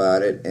comments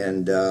about it,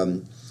 and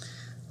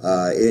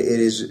it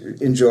is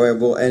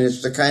enjoyable. And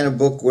it's the kind of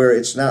book where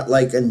it's not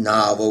like a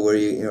novel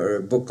or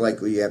a book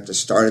like where you have to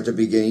start at the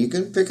beginning. You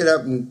can pick it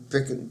up and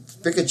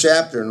pick a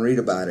chapter and read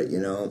about it,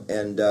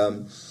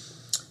 And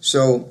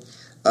so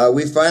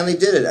we finally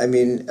did it. I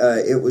mean,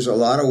 it was a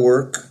lot of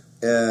work,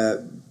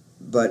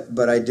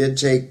 but I did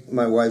take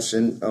my wife's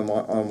and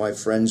on my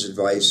friend's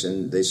advice,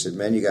 and they said,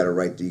 "Man, you got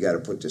to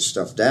put this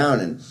stuff down."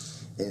 And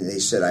they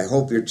said, "I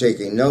hope you're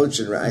taking notes."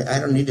 And I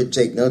don't need to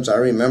take notes. I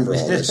remember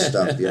all this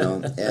stuff,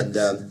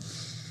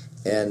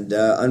 And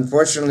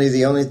unfortunately,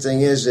 the only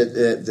thing is that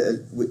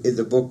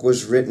the book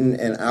was written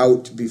and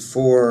out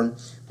before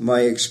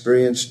my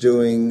experience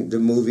doing the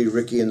movie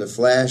Ricky and the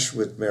Flash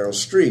with Meryl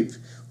Streep,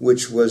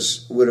 which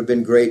would have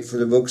been great for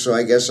the book. So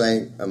I guess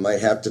I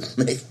might have to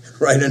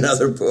write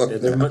another book.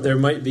 Yeah, there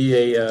might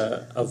be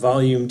a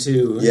volume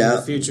 2 in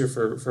the future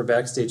for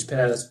Backstage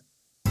Pass.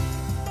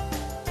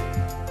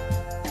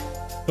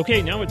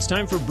 Okay, now it's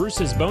time for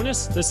Bruce's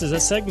Bonus. This is a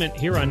segment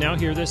here on Now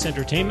Hear This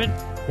Entertainment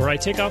where I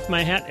take off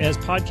my hat as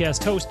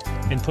podcast host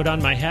and put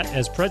on my hat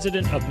as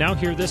president of Now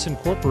Hear This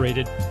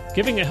Incorporated,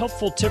 giving a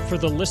helpful tip for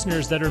the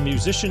listeners that are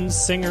musicians,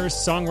 singers,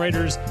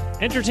 songwriters,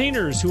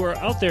 entertainers who are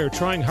out there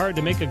trying hard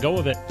to make a go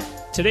of it.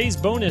 Today's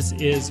bonus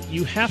is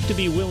you have to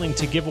be willing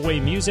to give away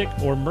music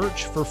or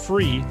merch for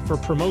free for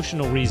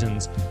promotional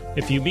reasons.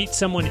 If you meet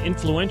someone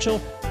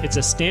influential, it's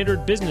a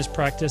standard business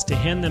practice to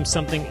hand them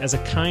something as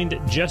a kind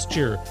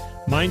gesture.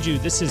 Mind you,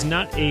 this is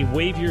not a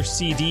wave your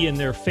CD in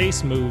their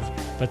face move,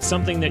 but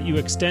something that you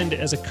extend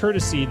as a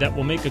courtesy that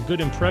will make a good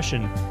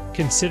impression.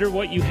 Consider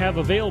what you have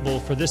available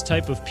for this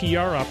type of PR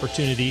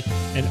opportunity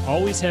and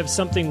always have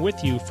something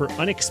with you for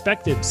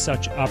unexpected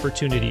such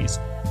opportunities.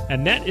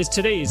 And that is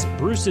today's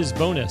Bruce's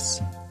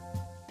Bonus.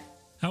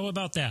 How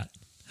about that?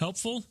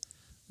 Helpful?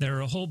 There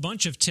are a whole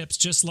bunch of tips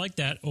just like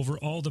that over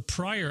all the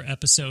prior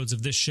episodes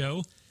of this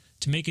show.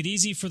 To make it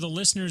easy for the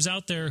listeners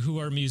out there who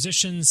are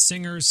musicians,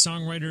 singers,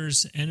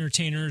 songwriters,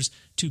 entertainers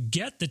to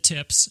get the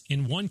tips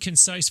in one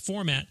concise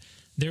format,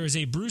 there is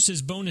a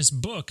Bruce's Bonus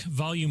Book,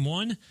 Volume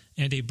 1,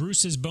 and a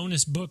Bruce's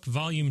Bonus Book,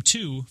 Volume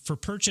 2, for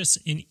purchase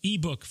in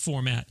ebook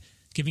format,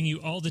 giving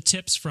you all the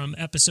tips from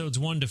episodes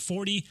 1 to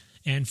 40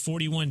 and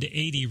 41 to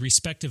 80,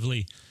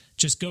 respectively.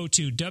 Just go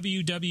to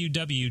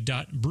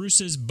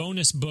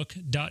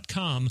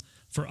www.brucesbonusbook.com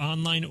for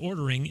online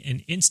ordering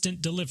and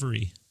instant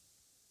delivery.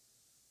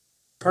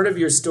 Part of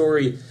your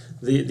story,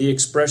 the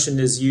expression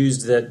is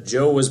used that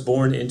Joe was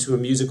born into a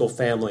musical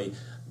family.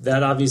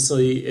 That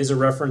obviously is a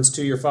reference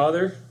to your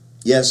father?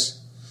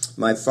 Yes.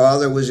 My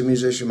father was a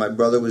musician. My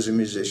brother was a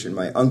musician.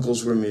 My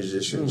uncles were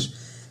musicians.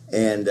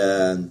 And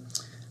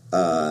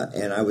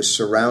I was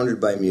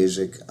surrounded by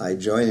music. I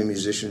joined the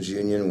Musicians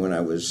Union when I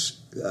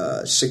was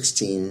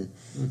 16.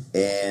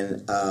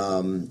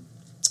 And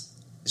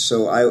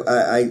so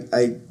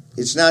I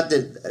it's not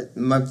that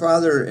my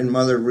father and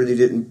mother really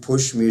didn't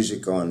push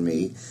music on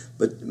me,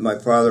 but my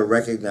father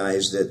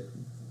recognized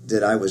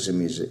that I was a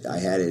music. I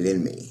had it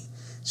in me,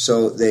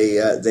 so they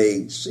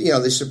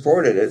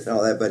supported it and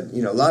all that. But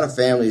a lot of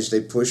families,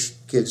 they push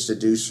kids to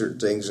do certain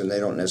things and they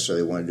don't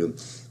necessarily want to do them.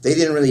 They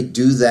didn't really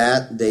do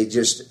that. They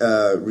just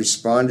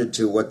responded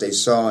to what they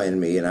saw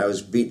in me, and I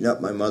was beating up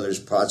my mother's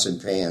pots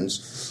and pans,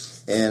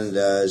 and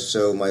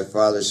so my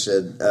father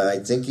said, "I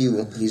think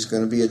he's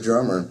going to be a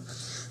drummer."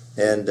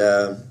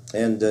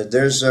 And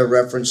there's a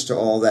reference to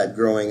all that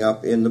growing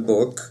up in the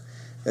book.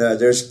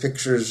 There's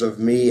pictures of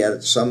me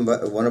at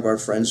one of our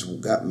friends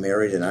got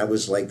married, and I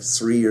was like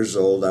 3 years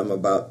old. I'm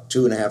about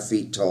 2.5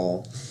 feet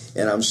tall,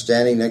 and I'm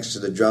standing next to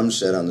the drum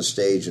set on the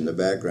stage in the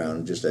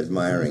background, just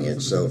admiring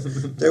it. So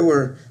there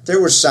were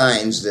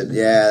signs that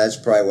that's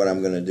probably what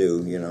I'm going to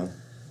do.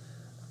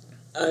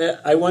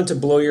 I want to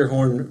blow your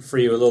horn for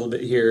you a little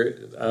bit here.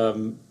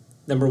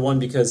 Number one,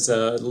 because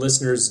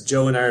listeners,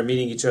 Joe and I are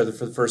meeting each other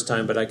for the first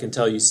time, but I can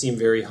tell you seem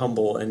very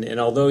humble. And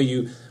although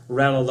you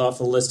rattled off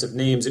a list of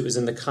names, it was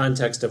in the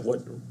context of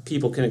what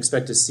people can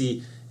expect to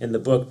see in the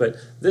book. But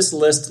this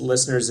list,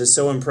 listeners, is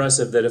so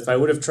impressive that if I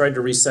would have tried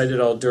to recite it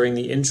all during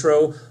the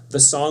intro, the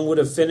song would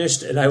have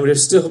finished and I would have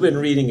still been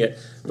reading it.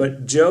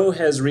 But Joe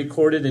has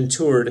recorded and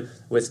toured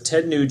with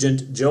Ted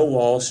Nugent, Joe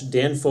Walsh,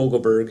 Dan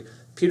Fogelberg,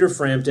 Peter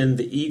Frampton,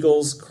 the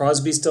Eagles,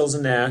 Crosby, Stills,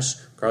 Nash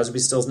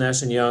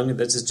and Young.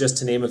 This is just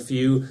to name a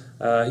few.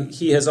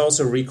 He has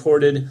also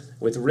recorded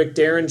with Rick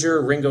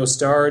Derringer, Ringo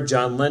Starr,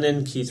 John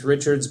Lennon, Keith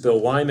Richards, Bill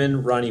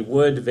Wyman, Ronnie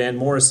Wood, Van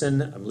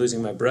Morrison, I'm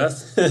losing my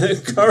breath,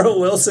 Carl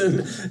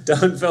Wilson,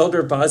 Don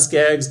Felder, Boz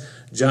Scaggs,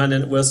 John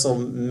Entwistle,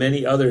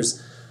 many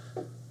others.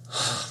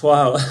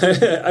 Wow.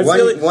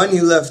 One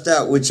you left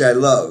out, which I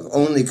love,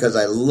 only because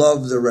I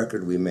love the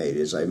record we made,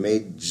 is I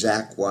made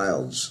Zakk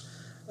Wylde's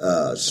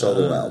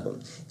solo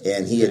album.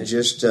 And he had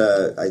just,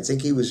 I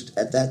think he was,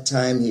 at that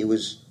time, he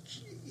was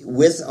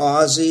with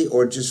Ozzy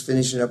or just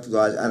finishing up with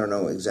Ozzy. I don't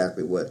know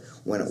exactly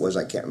when it was.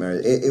 I can't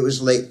remember. It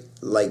was late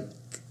 80s,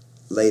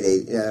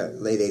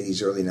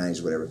 early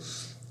 90s, whatever.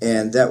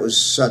 And that was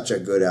such a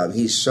good album.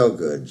 He's so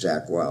good,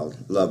 Zakk Wylde.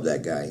 Love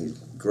that guy. He's a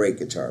great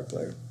guitar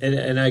player.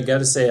 And I got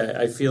to say,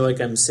 I feel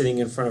like I'm sitting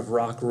in front of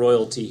rock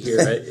royalty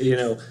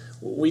here.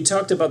 We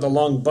talked about the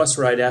long bus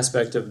ride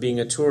aspect of being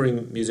a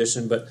touring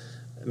musician, but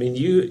I mean,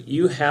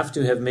 you have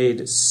to have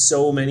made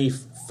so many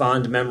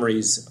fond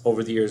memories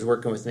over the years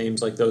working with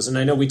names like those. And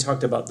I know we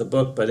talked about the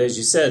book, but as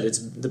you said,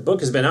 the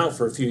book has been out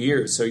for a few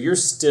years, so you're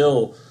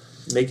still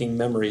making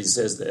memories,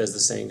 as the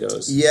saying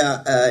goes.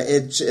 Yeah,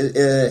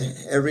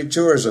 every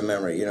tour is a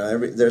memory.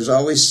 There's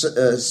always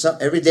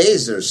every day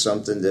there's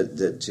something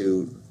that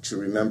to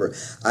remember.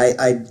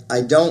 I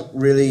don't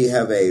really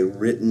have a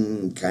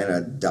written kind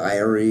of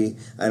diary.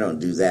 I don't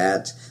do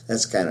that.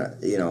 That's kind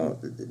of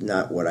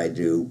not what I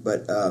do.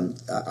 But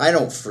I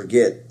don't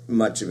forget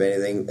much of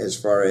anything as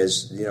far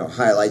as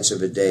highlights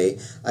of a day.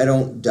 I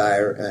don't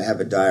have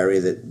a diary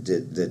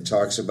that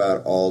talks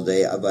about all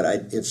day. But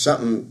if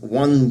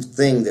one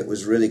thing that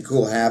was really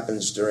cool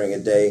happens during a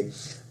day,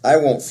 I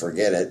won't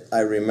forget it.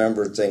 I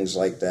remember things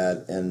like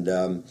that,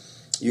 and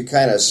you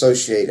kind of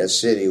associate a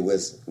city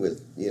with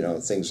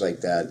things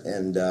like that,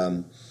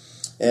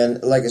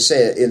 and like I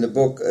say in the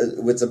book,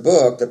 with the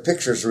book, the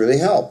pictures really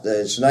help.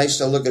 It's nice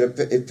to look at a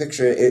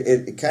picture.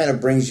 It kind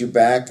of brings you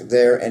back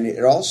there, and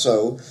it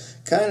also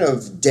kind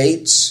of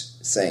dates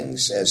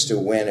things as to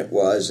when it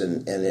was,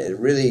 and it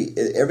really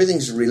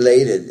everything's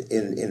related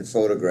in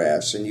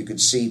photographs, and you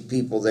could see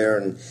people there,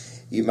 and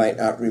you might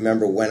not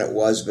remember when it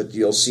was, but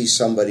you'll see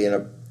somebody in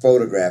a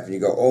photograph and you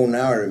go, oh,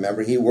 now I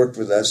remember he worked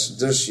with us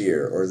this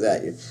year or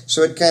that year.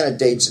 So it kind of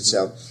dates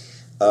itself.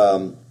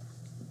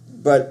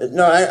 but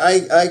no,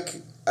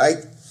 I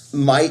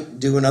might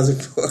do another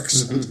book.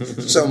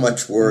 So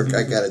much work,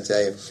 I got to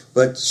tell you.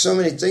 But so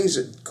many things,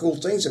 cool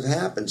things have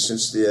happened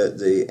since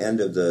the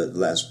end of the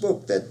last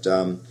book that,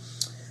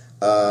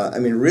 I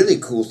mean, really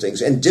cool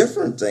things and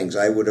different things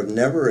I would have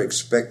never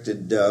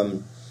expected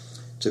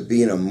to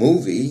be in a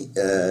movie.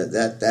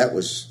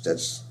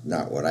 That's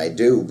not what I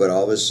do, but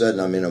all of a sudden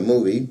I'm in a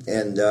movie.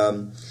 And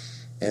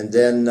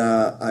then,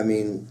 I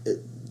mean,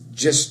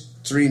 just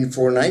 3 and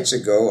 4 nights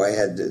ago, I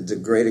had the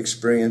great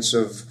experience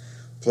of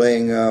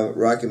playing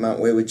Rocky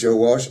Mountain Way with Joe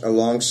Walsh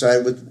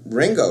alongside with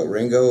Ringo.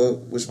 Ringo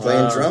was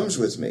playing drums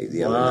with me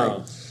the other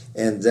night.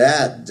 And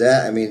that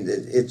I mean,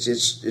 it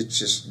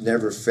just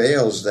never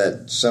fails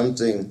that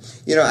something,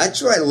 you know,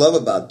 that's what I love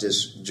about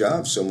this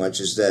job so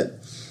much is that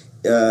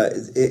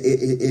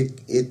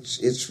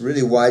it's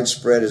really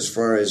widespread as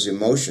far as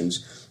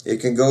emotions.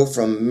 It can go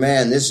from,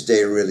 man, this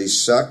day really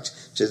sucked,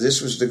 to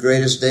this was the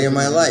greatest day of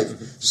my life.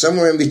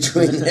 Somewhere in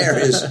between there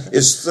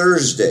is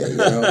Thursday, you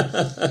know.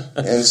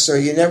 And so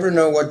you never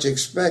know what to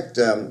expect.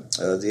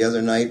 The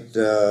other night,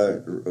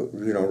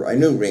 you know, I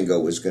knew Ringo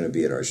was going to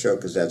be at our show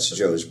because that's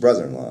Joe's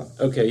brother-in-law.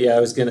 Okay, yeah, I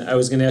was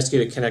gonna ask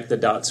you to connect the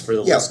dots for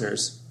the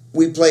listeners.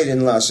 We played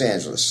in Los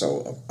Angeles,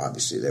 so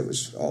obviously there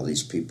was all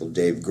these people.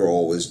 Dave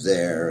Grohl was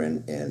there,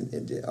 and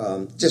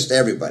just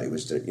everybody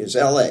was there. It was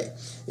L.A.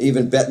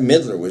 Even Bette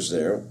Midler was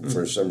there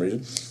for some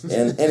reason.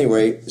 And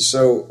anyway,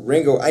 so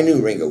Ringo, I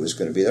knew Ringo was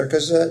going to be there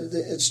because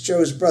it's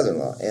Joe's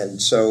brother-in-law.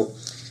 And so,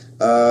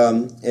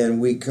 and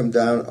we come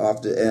down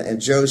off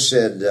and Joe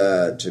said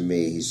to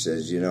me, he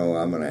says, you know,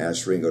 I'm going to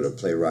ask Ringo to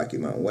play Rocky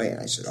Mountain Way. And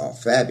I said, oh,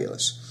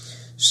 fabulous.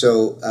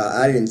 So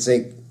I didn't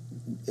think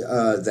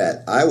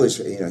that I was,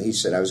 you know, he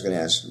said I was going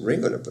to ask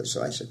Ringo to play.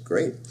 So I said,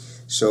 great.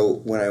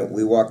 So when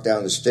we walked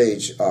down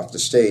off the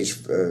stage,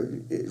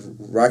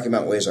 Rocky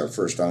Mountain Way is our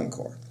first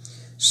encore.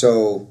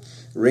 So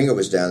Ringo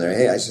was down there.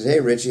 Hey, I said,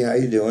 hey, Richie, how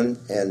you doing?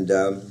 And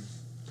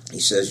he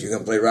says, you're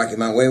going to play Rocky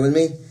Mountain Way with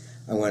me?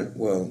 I went,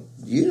 well,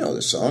 you know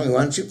the song.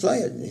 Why don't you play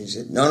it? And he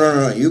said,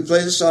 no. You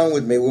play the song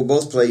with me. We'll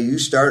both play. You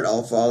start,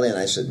 I'll fall in.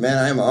 I said, man,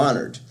 I'm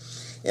honored.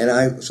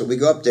 And so we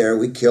go up there.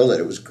 We killed it.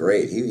 It was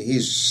great.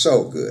 He's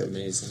so good.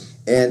 Amazing.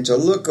 And to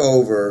look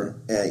over,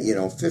 you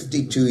know,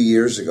 52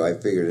 years ago, I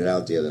figured it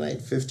out the other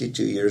night.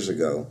 52 years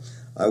ago,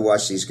 I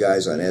watched these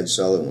guys on Ed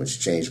Sullivan, which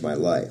changed my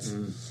life.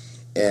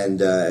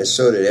 And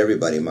so did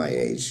everybody my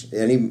age,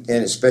 and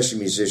especially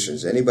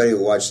musicians. Anybody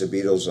who watched the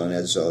Beatles on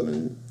Ed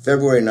Sullivan,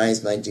 February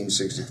 9th,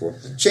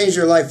 1964, changed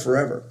their life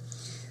forever.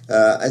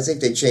 I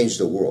think they changed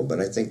the world, but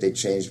I think they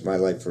changed my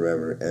life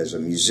forever as a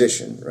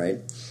musician, right?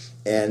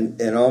 And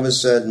all of a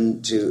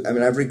sudden,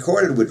 I've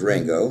recorded with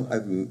Ringo,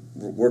 I've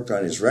worked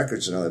on his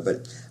records and all that,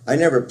 but I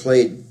never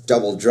played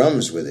double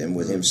drums with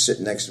him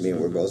sitting next to me, and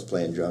we're both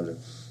playing drums.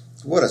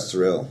 What a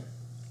thrill,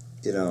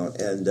 you know!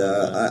 And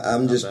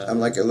I'm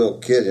like a little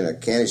kid in a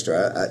candy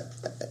store.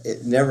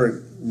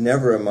 Never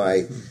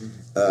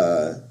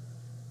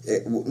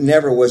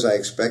was I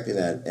expecting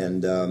that,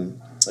 and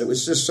it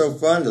was just so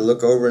fun to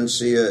look over and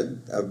see a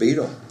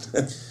Beatle.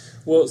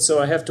 Well,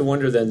 so I have to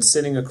wonder then,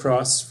 sitting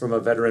across from a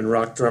veteran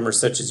rock drummer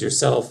such as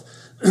yourself,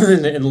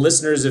 and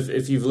listeners,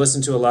 if you've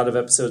listened to a lot of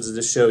episodes of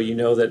the show, you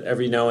know that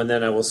every now and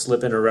then I will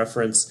slip in a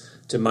reference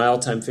to my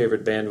all-time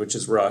favorite band, which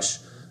is Rush,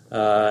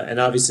 and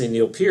obviously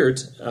Neil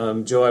Peart.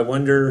 Joe, I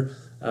wonder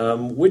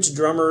which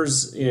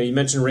drummers, you know, you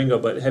mentioned Ringo,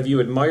 but have you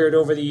admired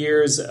over the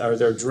years? Are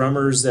there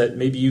drummers that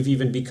maybe you've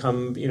even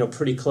become, you know,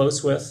 pretty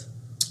close with?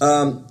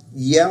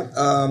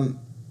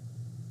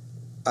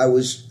 I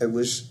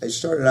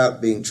started out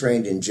being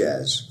trained in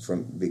jazz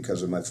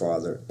because of my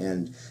father,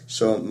 and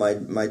so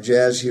my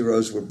jazz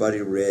heroes were Buddy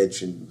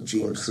Rich and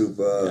Gene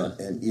Krupa,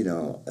 and you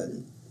know,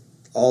 and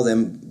all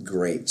them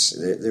greats.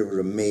 They were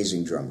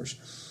amazing drummers.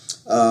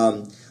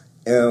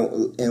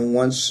 And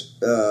once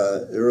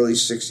the early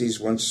 '60s,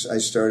 once I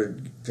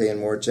started paying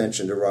more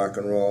attention to rock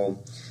and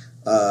roll,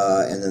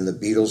 and then the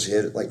Beatles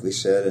hit, like we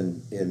said,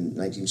 in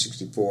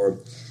 1964.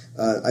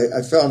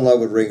 I fell in love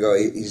with Ringo.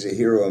 He's a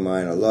hero of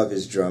mine. I love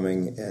his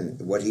drumming, and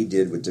what he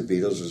did with the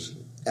Beatles was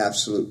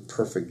absolute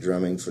perfect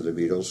drumming for the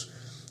Beatles.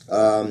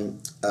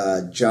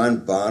 John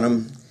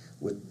Bonham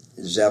with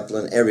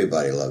Zeppelin.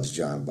 Everybody loves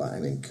John Bonham. I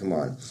mean, come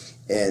on.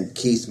 And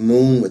Keith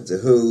Moon with The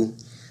Who.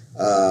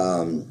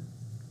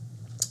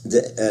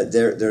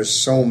 There's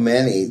so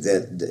many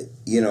that,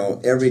 you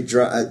know, every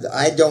drum.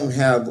 I don't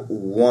have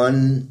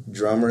one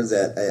drummer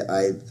that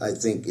I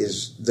think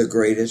is the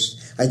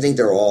greatest. I think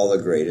they're all the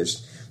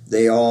greatest.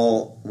 They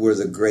all were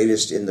the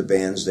greatest in the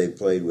bands they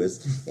played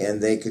with,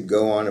 and they could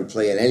go on and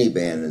play in any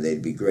band and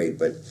they'd be great.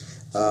 But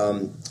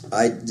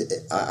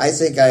I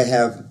think I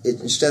have,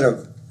 instead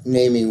of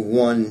naming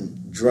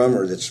one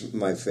drummer that's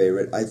my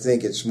favorite, I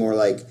think it's more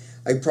like,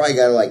 I probably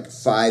got like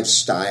 5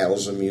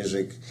 styles of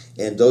music,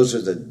 and those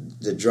are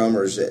the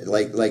drummers that,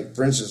 like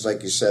for instance,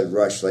 like you said,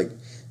 Rush, like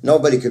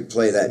nobody could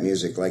play that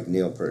music like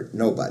Neil Peart.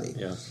 Nobody.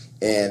 Yeah.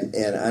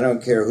 And I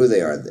don't care who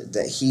they are,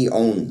 that he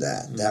owned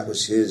that. Mm-hmm. That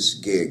was his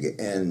gig,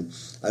 and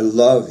I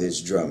love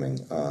his drumming.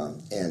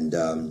 And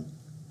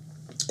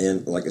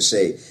like I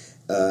say,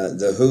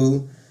 The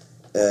Who,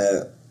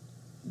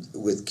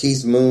 with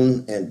Keith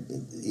Moon, and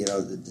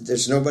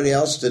there's nobody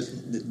else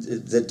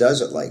that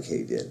does it like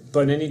he did.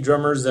 But any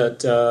drummers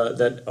that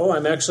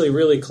I'm actually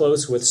really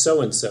close with so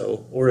and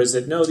so, or is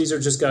it no? These are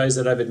just guys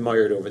that I've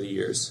admired over the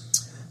years.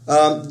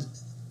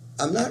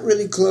 I'm not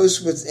really close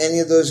with any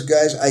of those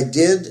guys. I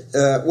did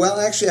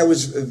actually I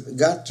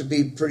got to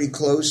be pretty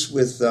close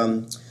with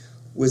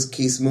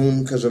Keith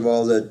Moon because of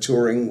all the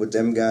touring with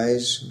them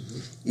guys,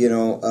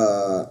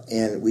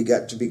 and we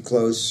got to be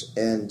close.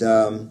 And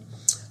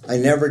I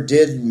never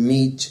did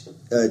meet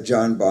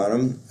John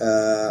Bonham,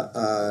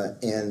 but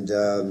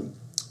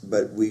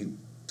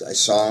I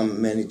saw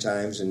him many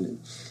times, and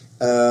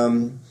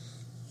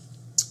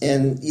like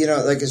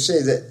I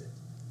say, that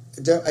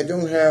I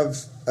don't have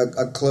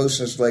a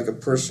closeness like a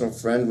personal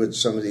friend with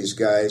some of these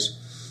guys,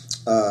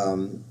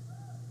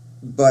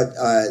 but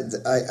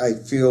I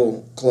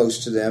feel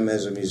close to them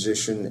as a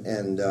musician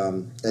and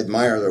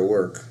admire their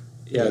work.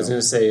 Yeah, I was going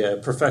to say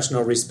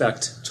professional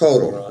respect.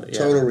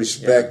 Total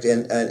respect,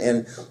 yeah.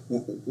 And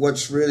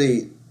what's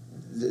really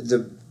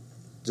the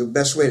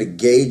best way to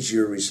gauge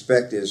your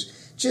respect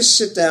is just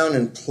sit down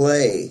and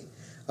play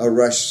a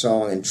Rush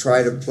song and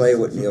try to play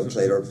what Neil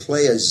played, or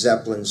play a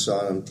Zeppelin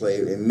song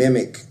and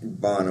mimic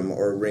Bonham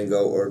or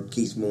Ringo or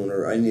Keith Moon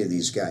or any of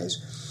these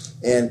guys.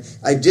 And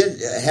I did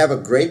have a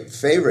great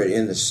favorite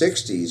in the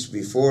 60s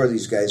before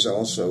these guys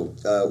also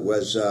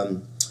was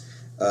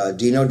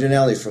Dino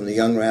Donnelly from the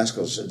Young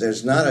Rascals.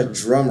 There's not a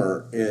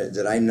drummer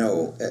that I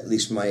know, at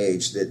least my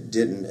age, that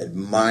didn't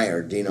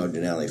admire Dino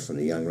Donnelly from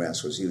the Young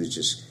Rascals. He was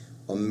just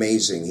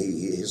amazing.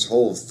 His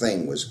whole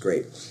thing was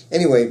great.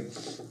 Anyway,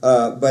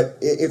 but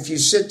if you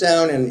sit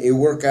down and you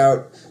work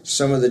out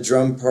some of the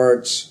drum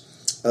parts,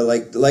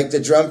 like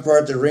the drum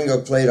part that Ringo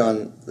played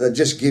on,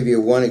 just give you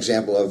one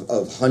example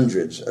of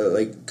hundreds,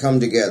 like Come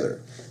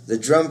Together. The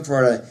drum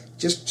part,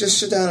 just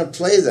sit down and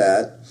play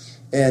that,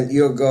 and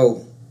you'll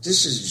go,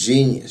 this is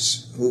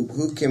genius.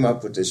 Who came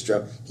up with this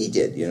drum? He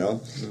did,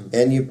 Mm-hmm.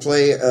 And you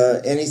play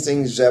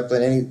anything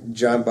Zeppelin, any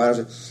John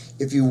Bonham.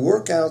 If you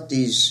work out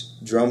these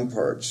drum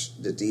parts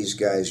that these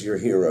guys, your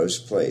heroes,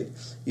 played,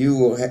 you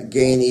will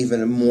gain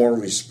even more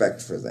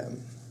respect for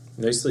them.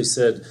 Nicely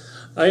said.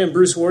 I am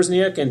Bruce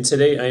Wozniak, and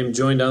today I am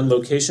joined on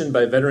location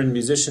by veteran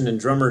musician and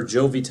drummer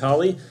Joe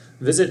Vitale.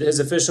 Visit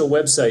his official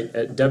website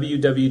at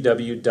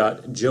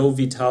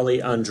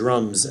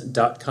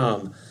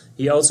www.joevitaleondrums.com.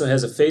 He also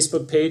has a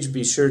Facebook page.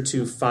 Be sure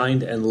to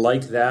find and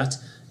like that.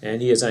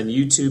 And he is on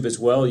YouTube as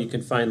well. You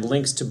can find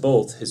links to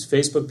both his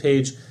Facebook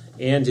page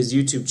and his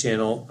YouTube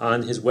channel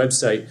on his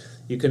website.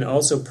 You can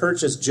also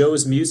purchase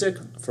Joe's music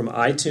from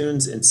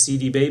iTunes and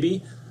CD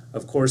Baby.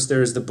 Of course,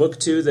 there's the book,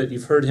 too, that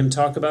you've heard him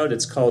talk about.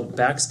 It's called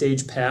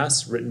Backstage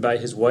Pass, written by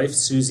his wife,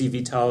 Susie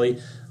Vitale.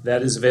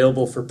 That is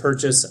available for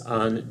purchase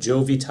on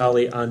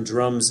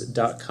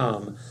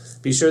joevitaleondrums.com.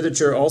 Be sure that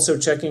you're also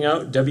checking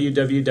out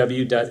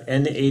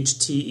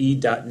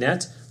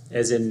www.nhte.net,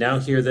 as in Now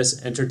Hear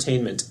This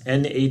Entertainment,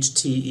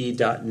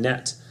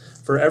 nhte.net.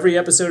 For every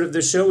episode of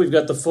this show, we've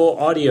got the full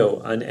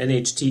audio on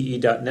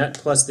nhte.net,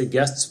 plus the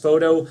guest's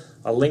photo,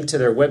 a link to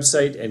their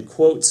website, and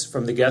quotes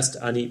from the guest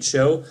on each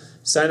show.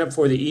 Sign up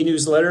for the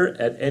e-newsletter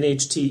at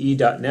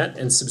nhte.net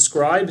and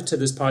subscribe to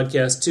this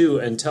podcast too,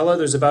 and tell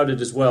others about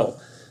it as well.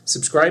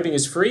 Subscribing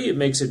is free. It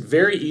makes it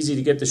very easy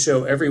to get the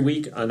show every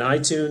week on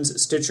iTunes,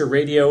 Stitcher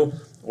Radio,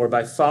 or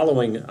by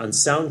following on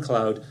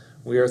SoundCloud.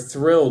 We are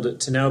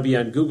thrilled to now be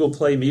on Google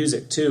Play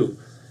Music too.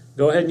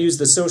 Go ahead and use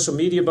the social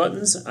media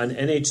buttons on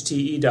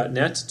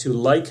nhte.net to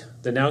like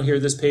the Now Hear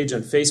This page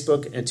on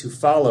Facebook and to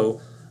follow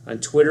on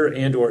Twitter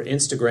and or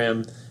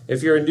Instagram.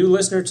 If you're a new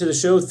listener to the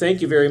show,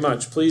 thank you very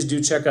much. Please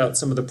do check out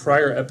some of the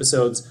prior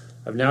episodes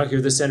of Now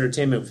Hear This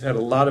Entertainment. We've had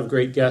a lot of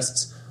great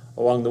guests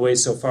along the way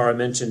so far. I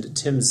mentioned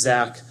Tim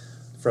Zach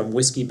from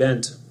Whiskey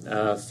Bent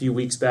a few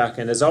weeks back.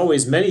 And as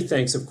always, many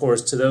thanks, of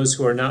course, to those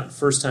who are not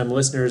first-time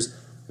listeners.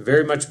 I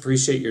very much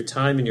appreciate your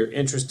time and your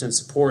interest and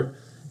support.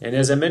 And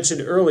as I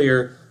mentioned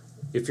earlier,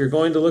 if you're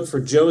going to look for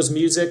Joe's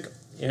music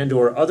and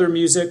or other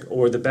music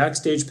or the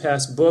Backstage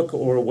Pass book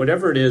or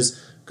whatever it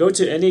is, go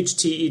to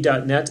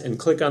nhte.net and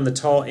click on the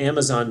tall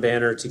Amazon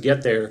banner to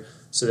get there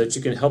so that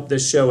you can help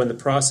this show in the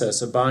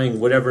process of buying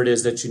whatever it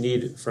is that you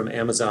need from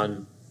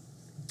Amazon.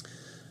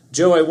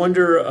 Joe, I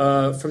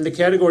wonder, from the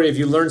category of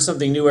you learn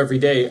something new every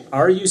day,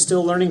 are you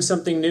still learning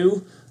something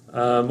new?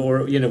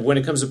 Or, when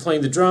it comes to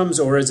playing the drums,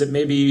 or is it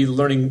maybe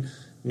learning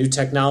new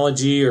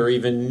technology or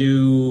even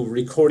new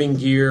recording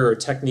gear or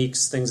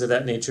techniques, things of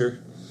that nature?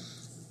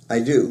 I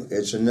do.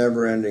 It's a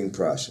never-ending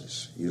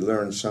process. You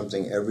learn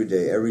something every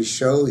day. Every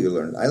show you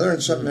learn. I learn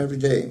something every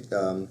day,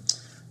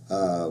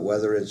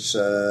 whether it's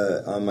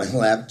on my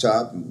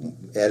laptop,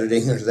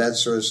 editing or that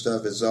sort of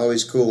stuff. It's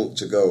always cool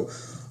to go,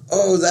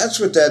 oh, that's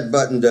what that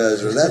button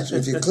does, or that's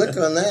if you click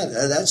on that,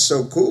 that's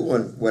so cool,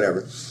 and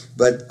whatever.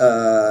 But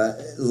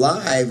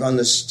live on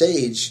the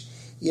stage,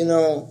 you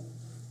do.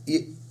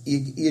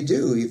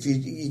 If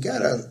you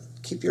gotta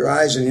keep your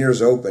eyes and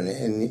ears open,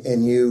 and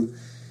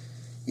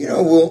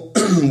we'll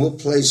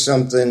play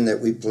something that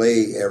we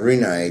play every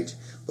night,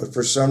 but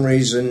for some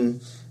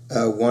reason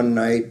one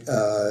night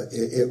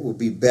it will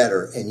be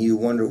better, and you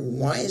wonder,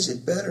 why is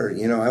it better?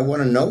 I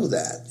want to know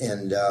that,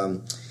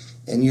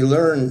 and you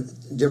learn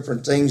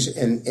different things,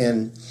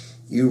 and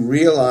you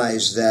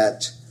realize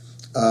that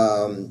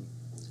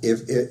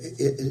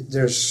if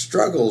there's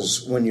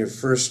struggles when you're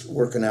first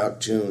working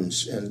out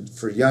tunes, and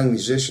for young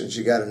musicians,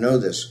 you got to know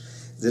this,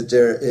 that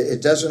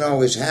it doesn't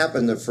always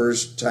happen the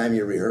first time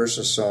you rehearse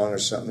a song or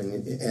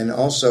something, and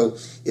also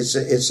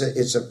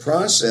it's a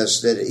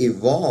process that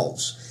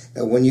evolves.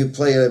 When you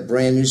play a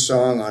brand new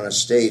song on a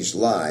stage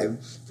live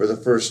for the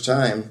first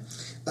time,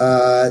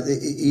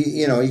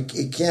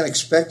 you can't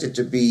expect it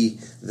to be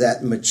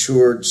that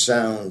matured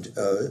sound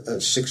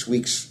 6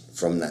 weeks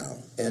from now,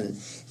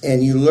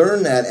 and you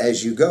learn that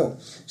as you go.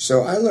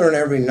 So I learn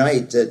every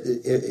night that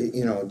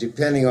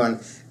depending on,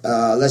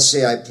 let's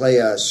say I play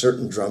a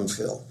certain drum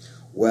fill.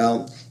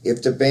 Well,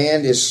 if the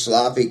band is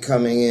sloppy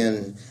coming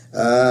in,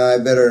 I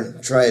better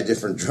try a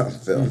different drum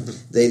fill.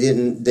 They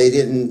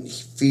didn't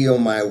feel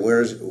my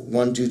where's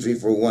 1 2 3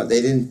 4 1.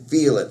 They didn't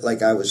feel it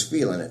like I was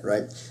feeling it,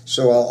 right?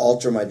 So I'll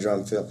alter my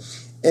drum fill.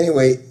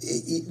 Anyway,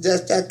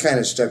 that kind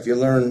of stuff. You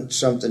learn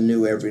something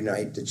new every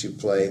night that you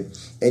play,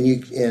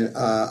 and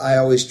I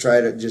always try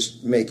to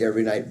just make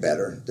every night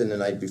better than the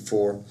night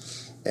before.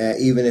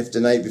 Even if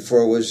the night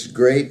before was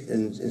great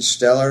and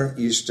stellar,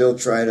 you still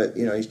try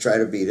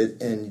to beat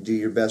it, and you do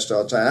your best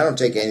all the time. I don't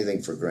take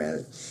anything for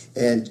granted,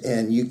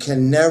 and you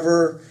can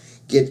never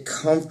get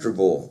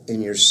comfortable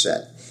in your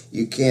set.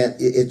 You can't.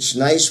 It's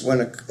nice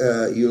when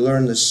you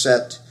learn the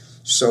set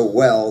so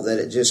well that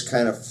it just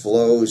kind of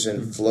flows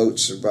and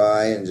floats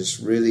by and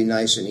just really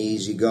nice and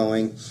easy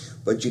going.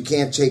 But you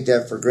can't take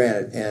that for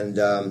granted, and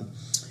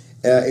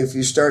if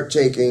you start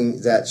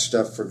taking that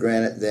stuff for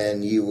granted,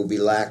 then you will be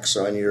lax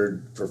on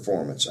your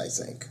performance, I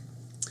think.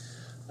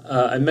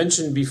 I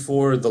mentioned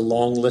before the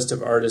long list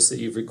of artists that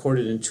you've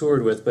recorded and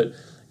toured with, but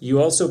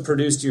you also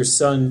produced your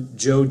son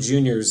Joe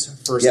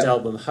Jr.'s first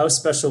album. How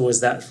special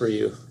was that for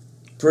you?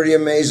 Pretty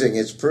amazing.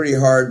 It's pretty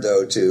hard,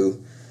 though,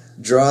 to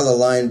draw the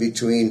line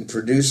between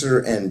producer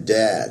and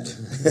dad.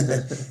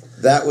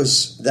 That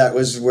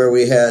was where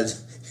we had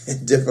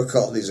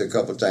difficulties a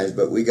couple times,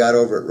 but we got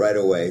over it right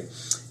away.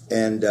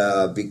 And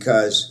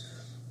because,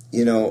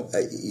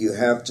 you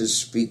have to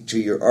speak to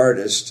your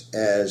artist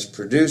as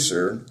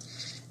producer,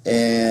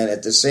 and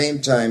at the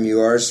same time you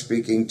are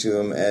speaking to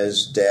him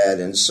as dad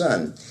and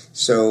son.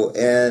 So,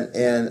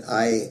 and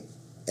I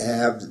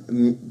have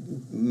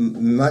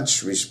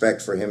much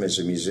respect for him as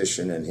a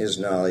musician and his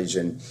knowledge,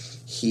 and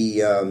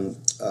he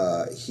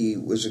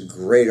was a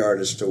great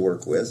artist to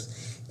work with.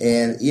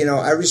 And,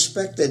 I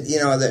respect that,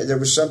 there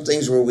were some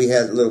things where we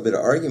had a little bit of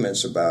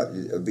arguments about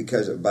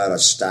a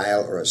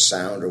style or a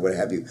sound or what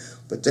have you.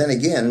 But then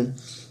again,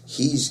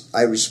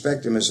 I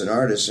respect him as an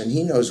artist, and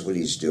he knows what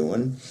he's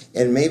doing.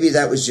 And maybe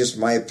that was just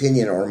my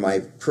opinion or my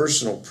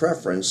personal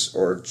preference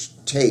or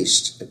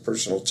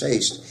personal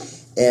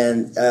taste.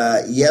 And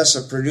yes,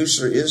 a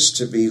producer is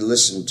to be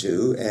listened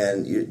to,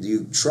 and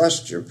you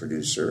trust your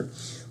producer.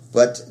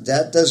 But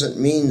that doesn't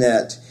mean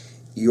that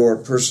your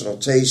personal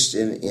taste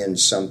in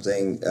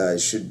something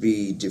should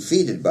be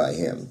defeated by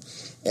him.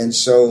 And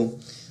so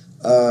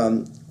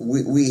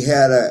we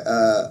had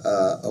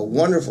a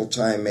wonderful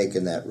time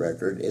making that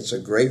record. It's a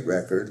great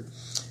record,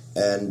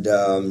 and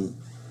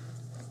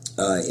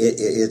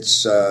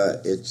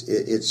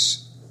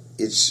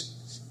it's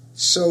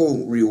so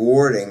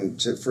rewarding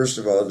to, first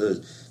of all,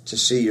 to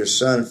see your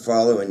son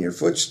follow in your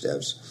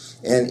footsteps,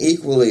 and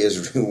equally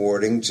as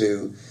rewarding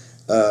to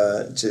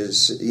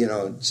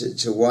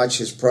watch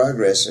his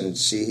progress and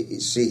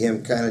see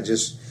him kind of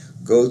just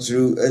go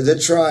through the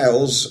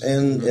trials,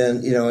 and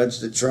it's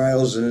the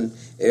trials and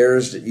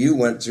errors that you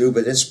went through,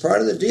 but it's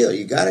part of the deal.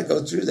 You got to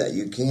go through that.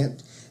 You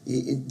can't.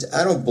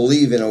 I don't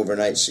believe in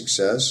overnight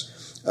success.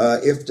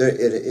 If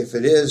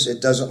it is,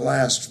 it doesn't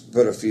last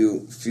but a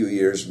few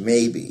years,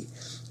 maybe.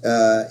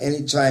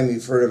 Anytime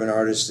you've heard of an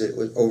artist that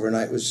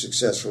overnight was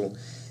successful,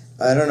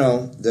 I don't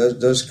know.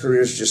 Those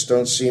careers just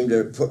don't seem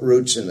to put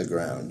roots in the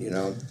ground,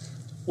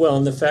 Well,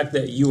 and the fact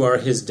that you are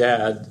his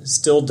dad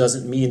still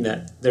doesn't mean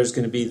that there's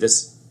going to be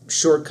this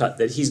shortcut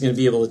that he's going to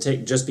be able to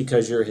take just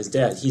because you're his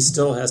dad. He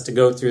still has to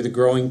go through the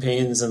growing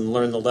pains and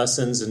learn the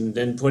lessons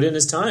and put in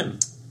his time.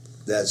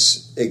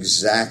 That's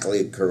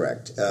exactly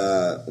correct.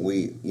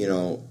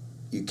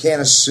 You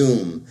can't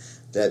assume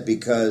that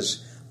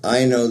because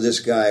I know this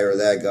guy or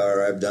that guy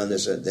or I've done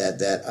this or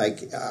that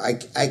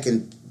I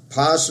can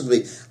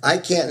possibly, I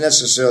can't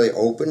necessarily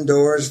open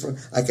doors.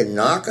 I can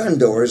knock on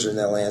doors and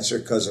they'll answer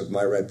because of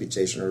my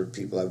reputation or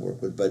people I've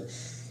worked with. But,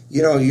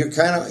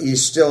 you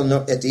still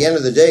know, at the end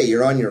of the day,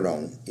 you're on your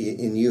own.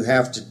 And you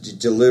have to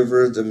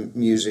deliver the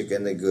music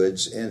and the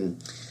goods.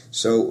 And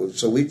so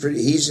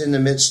he's in the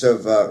midst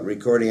of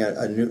recording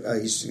a new,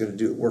 he's going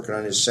to working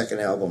on his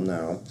second album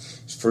now.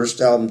 His first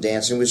album,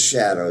 Dancing with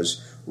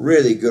Shadows,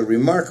 really good,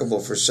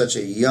 remarkable for such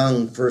a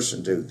young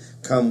person to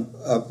come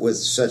up with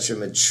such a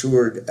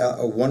matured,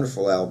 a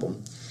wonderful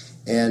album.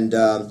 And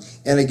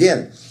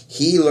again,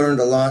 he learned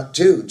a lot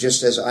too,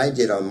 just as I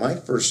did on my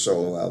first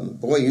solo album.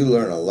 Boy, you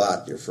learn a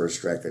lot your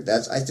first record.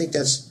 I think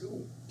that's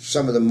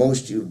some of the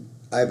most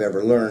I've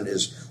ever learned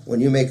is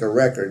when you make a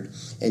record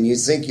and you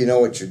think you know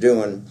what you're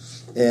doing,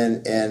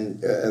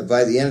 and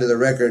by the end of the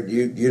record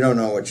you don't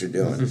know what you're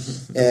doing,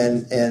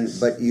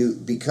 but you,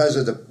 because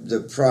of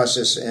the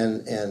process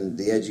and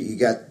you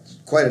got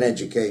quite an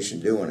education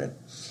doing it,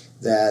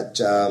 that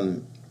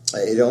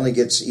it only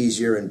gets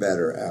easier and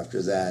better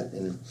after that.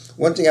 And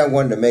one thing I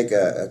wanted to make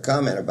a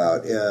comment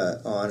about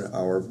on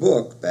our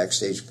book,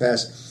 Backstage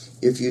Pass,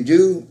 if you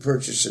do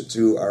purchase it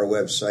through our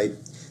website,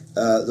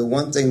 the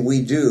one thing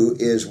we do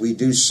is we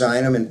do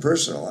sign them and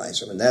personalize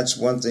them. And that's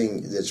one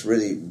thing that's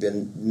really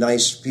been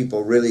nice.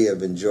 People really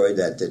have enjoyed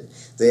that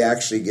they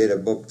actually get a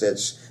book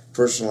that's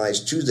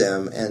personalized to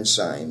them and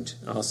signed.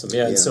 Awesome.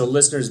 Yeah, and so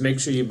listeners, make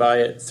sure you buy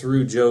it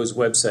through Joe's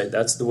website.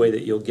 That's the way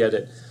that you'll get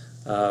it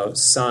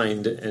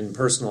signed and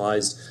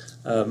personalized.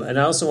 And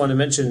I also want to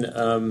mention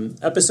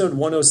episode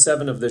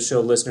 107 of the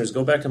show, listeners.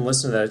 Go back and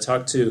listen to that. I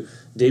talked to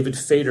David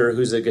Fader,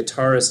 who's a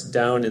guitarist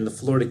down in the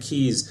Florida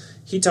Keys.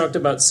 He talked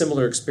about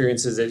similar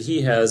experiences that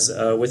he has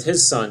with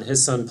his son.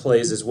 His son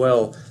plays as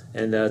well,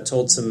 and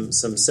told some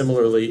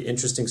similarly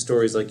interesting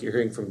stories like you're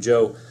hearing from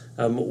Joe.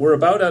 We're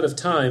about out of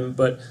time,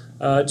 but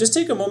just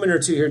take a moment or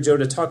two here, Joe,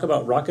 to talk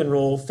about Rock and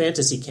Roll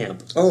Fantasy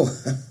Camp. Oh,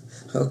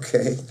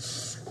 okay.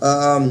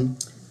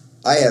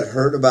 I had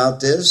heard about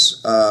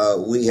this.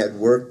 We had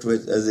worked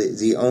with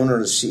the owner,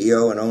 the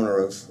CEO and owner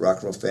of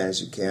Rock and Roll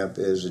Fantasy Camp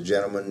is a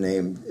gentleman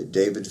named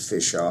David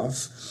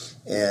Fishoff,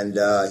 and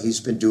he's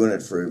been doing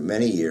it for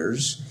many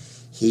years.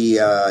 He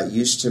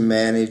used to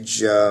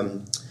manage,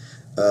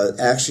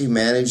 actually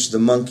managed the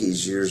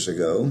Monkees years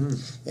ago,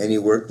 and he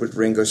worked with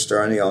Ringo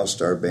Starr and the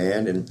All-Star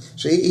Band, and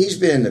so he's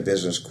been in the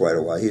business quite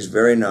a while. He's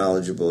very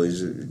knowledgeable.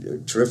 He's a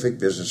terrific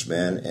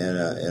businessman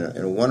and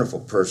a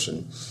wonderful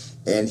person,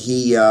 and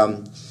he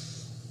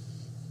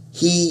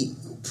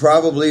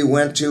probably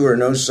went to or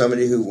knows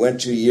somebody who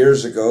went to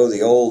years ago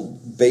the old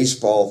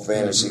baseball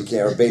fantasy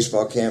camp or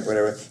baseball camp,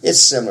 whatever.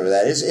 It's similar to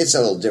that. It's a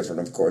little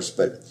different, of course,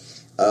 but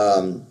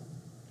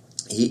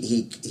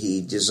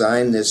he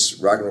designed this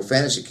Rock and Roll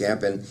Fantasy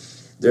Camp, and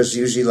there's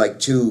usually like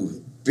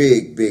two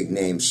big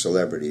name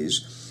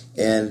celebrities,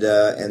 and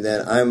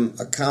then I'm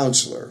a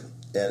counselor,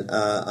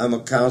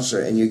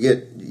 and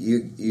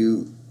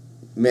you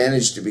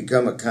manage to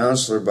become a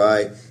counselor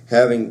by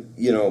having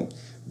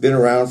been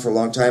around for a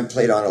long time,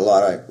 played on a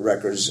lot of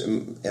records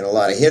and a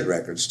lot of hit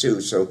records too.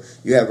 So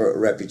you have a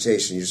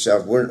reputation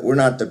yourself. We're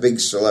not the big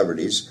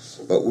celebrities,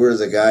 but we're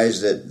the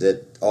guys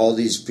that all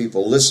these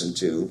people listen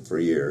to for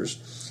years,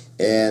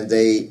 and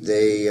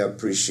they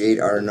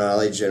appreciate our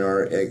knowledge and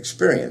our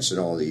experience in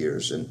all the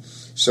years. And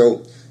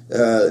so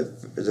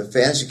the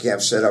fantasy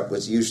camp set up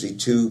with usually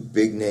two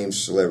big name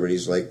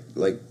celebrities, like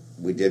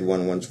we did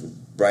one once with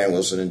Brian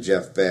Wilson and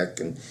Jeff Beck,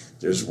 and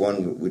there's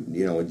one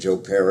with Joe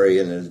Perry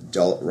and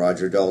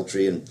Roger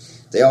Daltrey, and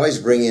they always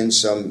bring in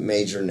some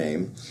major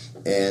name,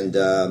 and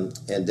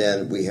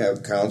then we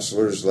have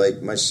counselors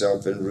like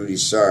myself and Rudy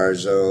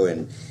Sarzo,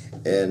 and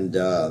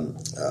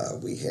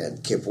we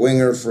had Kip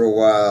Winger for a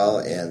while,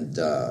 and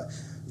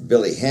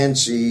Billy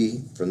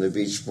Henschey from the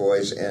Beach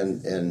Boys,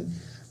 and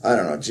I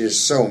don't know,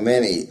 just so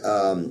many.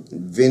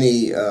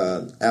 Vinny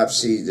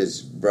Apsey,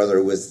 this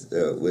brother with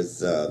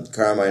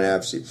Carmine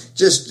Apsey.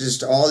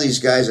 Just all these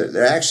guys.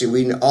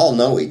 We all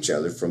know each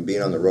other from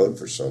being on the road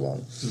for so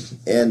long.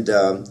 And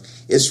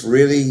it's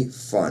really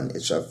fun.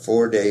 It's a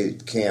 4-day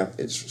camp.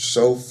 It's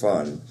so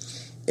fun.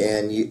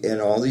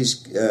 And all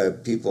these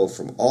people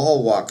from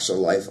all walks of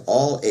life,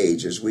 all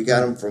ages. We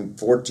got them from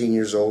 14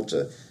 years old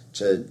to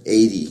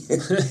 80,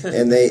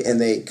 and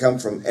they come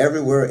from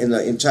everywhere in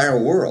the entire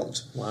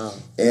world. Wow!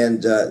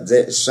 And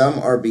some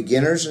are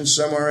beginners and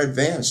some are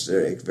advanced.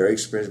 They're very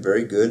experienced,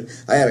 very good.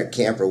 I had a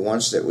camper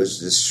once that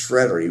was this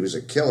shredder. He was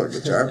a killer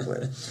guitar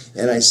player,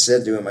 and I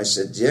said to him,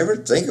 "Do you ever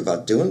think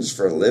about doing this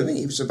for a living?"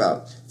 He was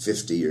about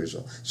 50 years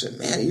old. I said,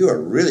 "Man, you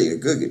are really a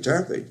good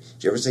guitar player. Do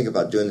you ever think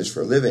about doing this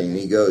for a living?" And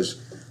he goes,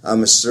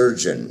 "I'm a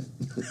surgeon."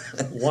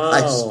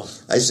 Wow.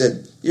 I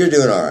said, "You're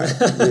doing all right."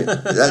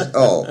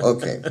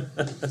 Okay.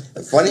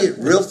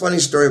 Real funny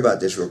story about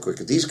this real quick.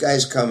 These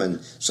guys come, and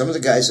some of the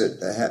guys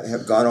that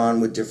have gone on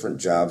with different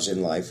jobs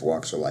in life,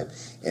 walks of life,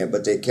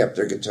 but they kept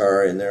their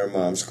guitar in their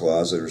mom's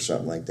closet or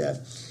something like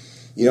that.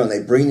 And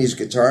they bring these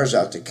guitars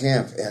out to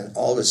camp, and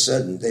all of a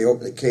sudden they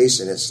open the case,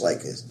 and it's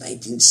like a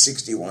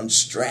 1961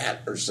 Strat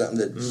or something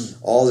that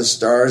all the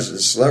stars and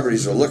the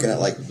celebrities are looking at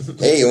like,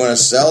 "Hey, you want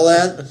to sell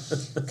that?"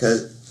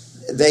 Because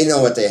they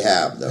know what they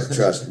have, though,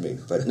 trust me.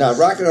 But no,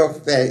 Rock and Roll,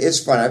 it's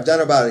fun. I've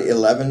done about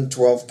 11,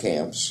 12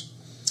 camps,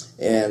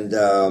 and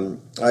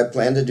I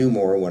plan to do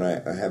more when I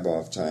have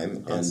off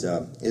time.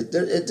 Awesome. And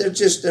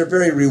they're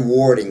very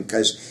rewarding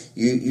because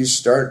you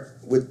start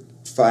with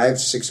 5,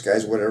 6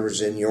 guys,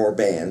 whatever's in your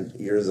band.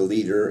 You're the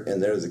leader,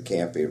 and they're the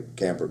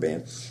camper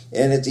band.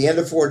 And at the end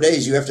of 4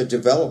 days, you have to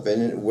develop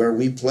in where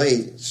we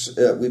play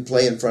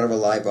in front of a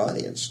live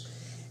audience.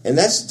 And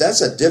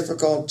that's a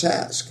difficult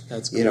task.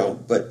 That's cool. You know,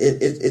 but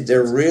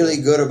they're really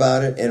good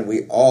about it, and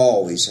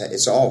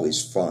it's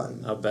always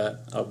fun. I'll bet.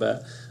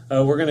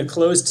 We're going to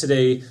close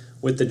today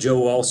with the Joe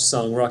Walsh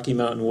song, Rocky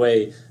Mountain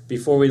Way.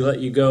 Before we let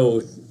you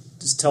go,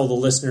 just tell the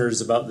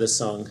listeners about this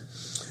song.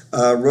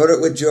 Wrote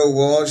it with Joe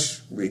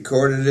Walsh,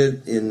 recorded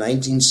it in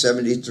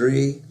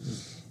 1973,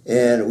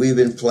 and we've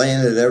been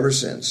playing it ever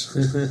since.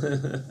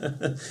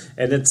 And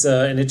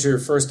it's your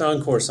first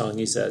encore song,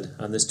 you said,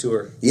 on this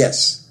tour.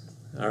 Yes.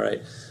 All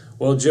right.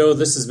 Well, Joe,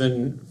 this has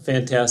been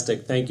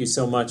fantastic. Thank you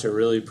so much. I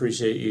really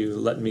appreciate you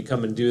letting me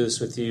come and do this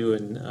with you,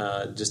 and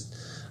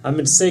I'm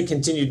going to say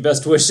continued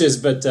best wishes,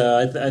 but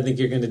I think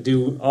you're going to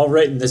do all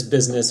right in this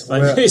business, if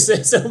I may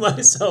say so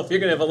myself. You're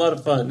going to have a lot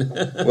of fun.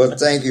 Well,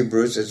 thank you,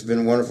 Bruce. It's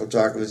been wonderful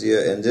talking with you,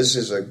 and this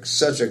is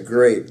such a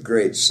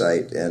great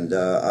site, and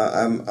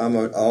I'm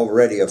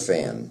already a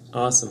fan.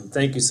 Awesome.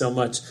 Thank you so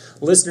much.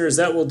 Listeners,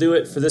 that will do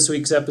it for this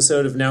week's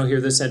episode of Now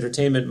Hear This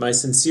Entertainment. My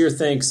sincere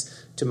thanks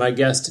to my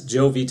guest,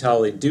 Joe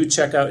Vitale. Do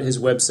check out his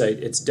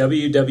website. It's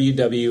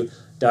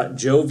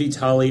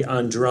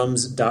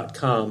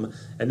www.joevitaleondrums.com,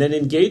 and then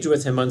engage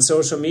with him on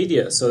social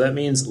media. So that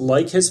means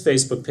like his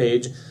Facebook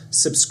page,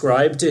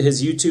 subscribe to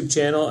his YouTube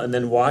channel, and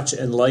then watch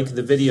and like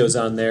the videos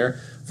on there.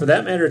 For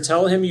that matter,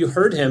 tell him you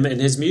heard him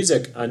and his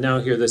music on Now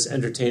Hear This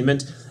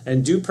Entertainment,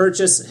 and do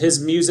purchase his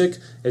music.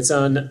 It's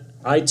on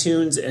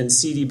iTunes and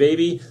CD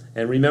Baby.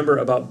 And remember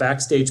about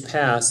Backstage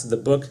Pass, the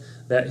book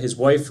that his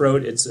wife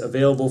wrote. It's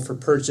available for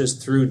purchase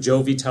through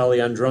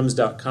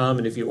joevitaleondrums.com,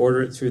 and if you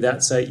order it through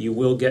that site, you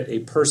will get a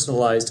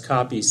personalized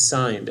copy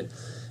signed.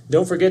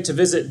 Don't forget to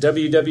visit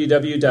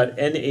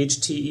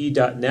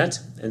www.nhte.net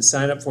and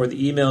sign up for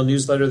the email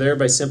newsletter there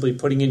by simply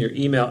putting in your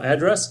email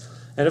address.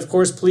 And of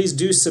course, please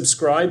do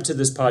subscribe to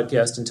this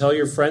podcast and tell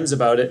your friends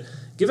about it.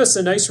 Give us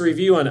a nice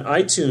review on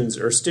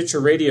iTunes or Stitcher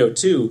Radio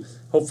too,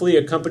 hopefully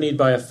accompanied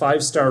by a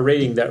 5-star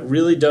rating. That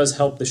really does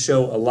help the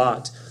show a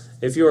lot.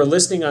 If you are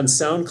listening on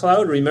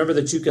SoundCloud, remember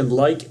that you can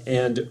like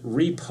and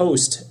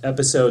repost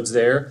episodes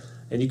there,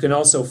 and you can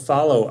also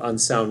follow on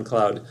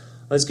SoundCloud.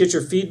 Let's get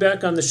your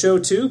feedback on the show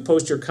too.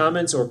 Post your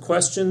comments or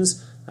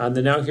questions on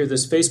the Now Hear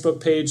This Facebook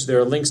page. There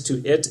are links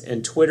to it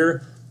and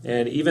Twitter,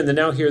 and even the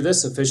Now Hear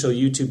This official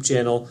YouTube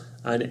channel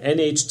on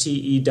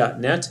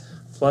NHTE.net.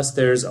 Plus,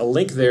 there's a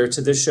link there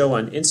to this show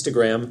on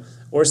Instagram,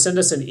 or send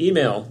us an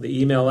email.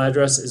 The email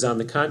address is on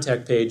the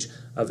contact page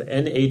of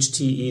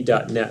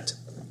NHTE.net.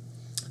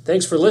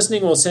 Thanks for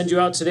listening. We'll send you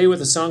out today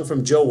with a song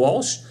from Joe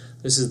Walsh.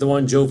 This is the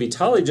one Joe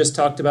Vitale just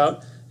talked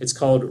about. It's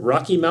called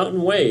Rocky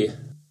Mountain Way.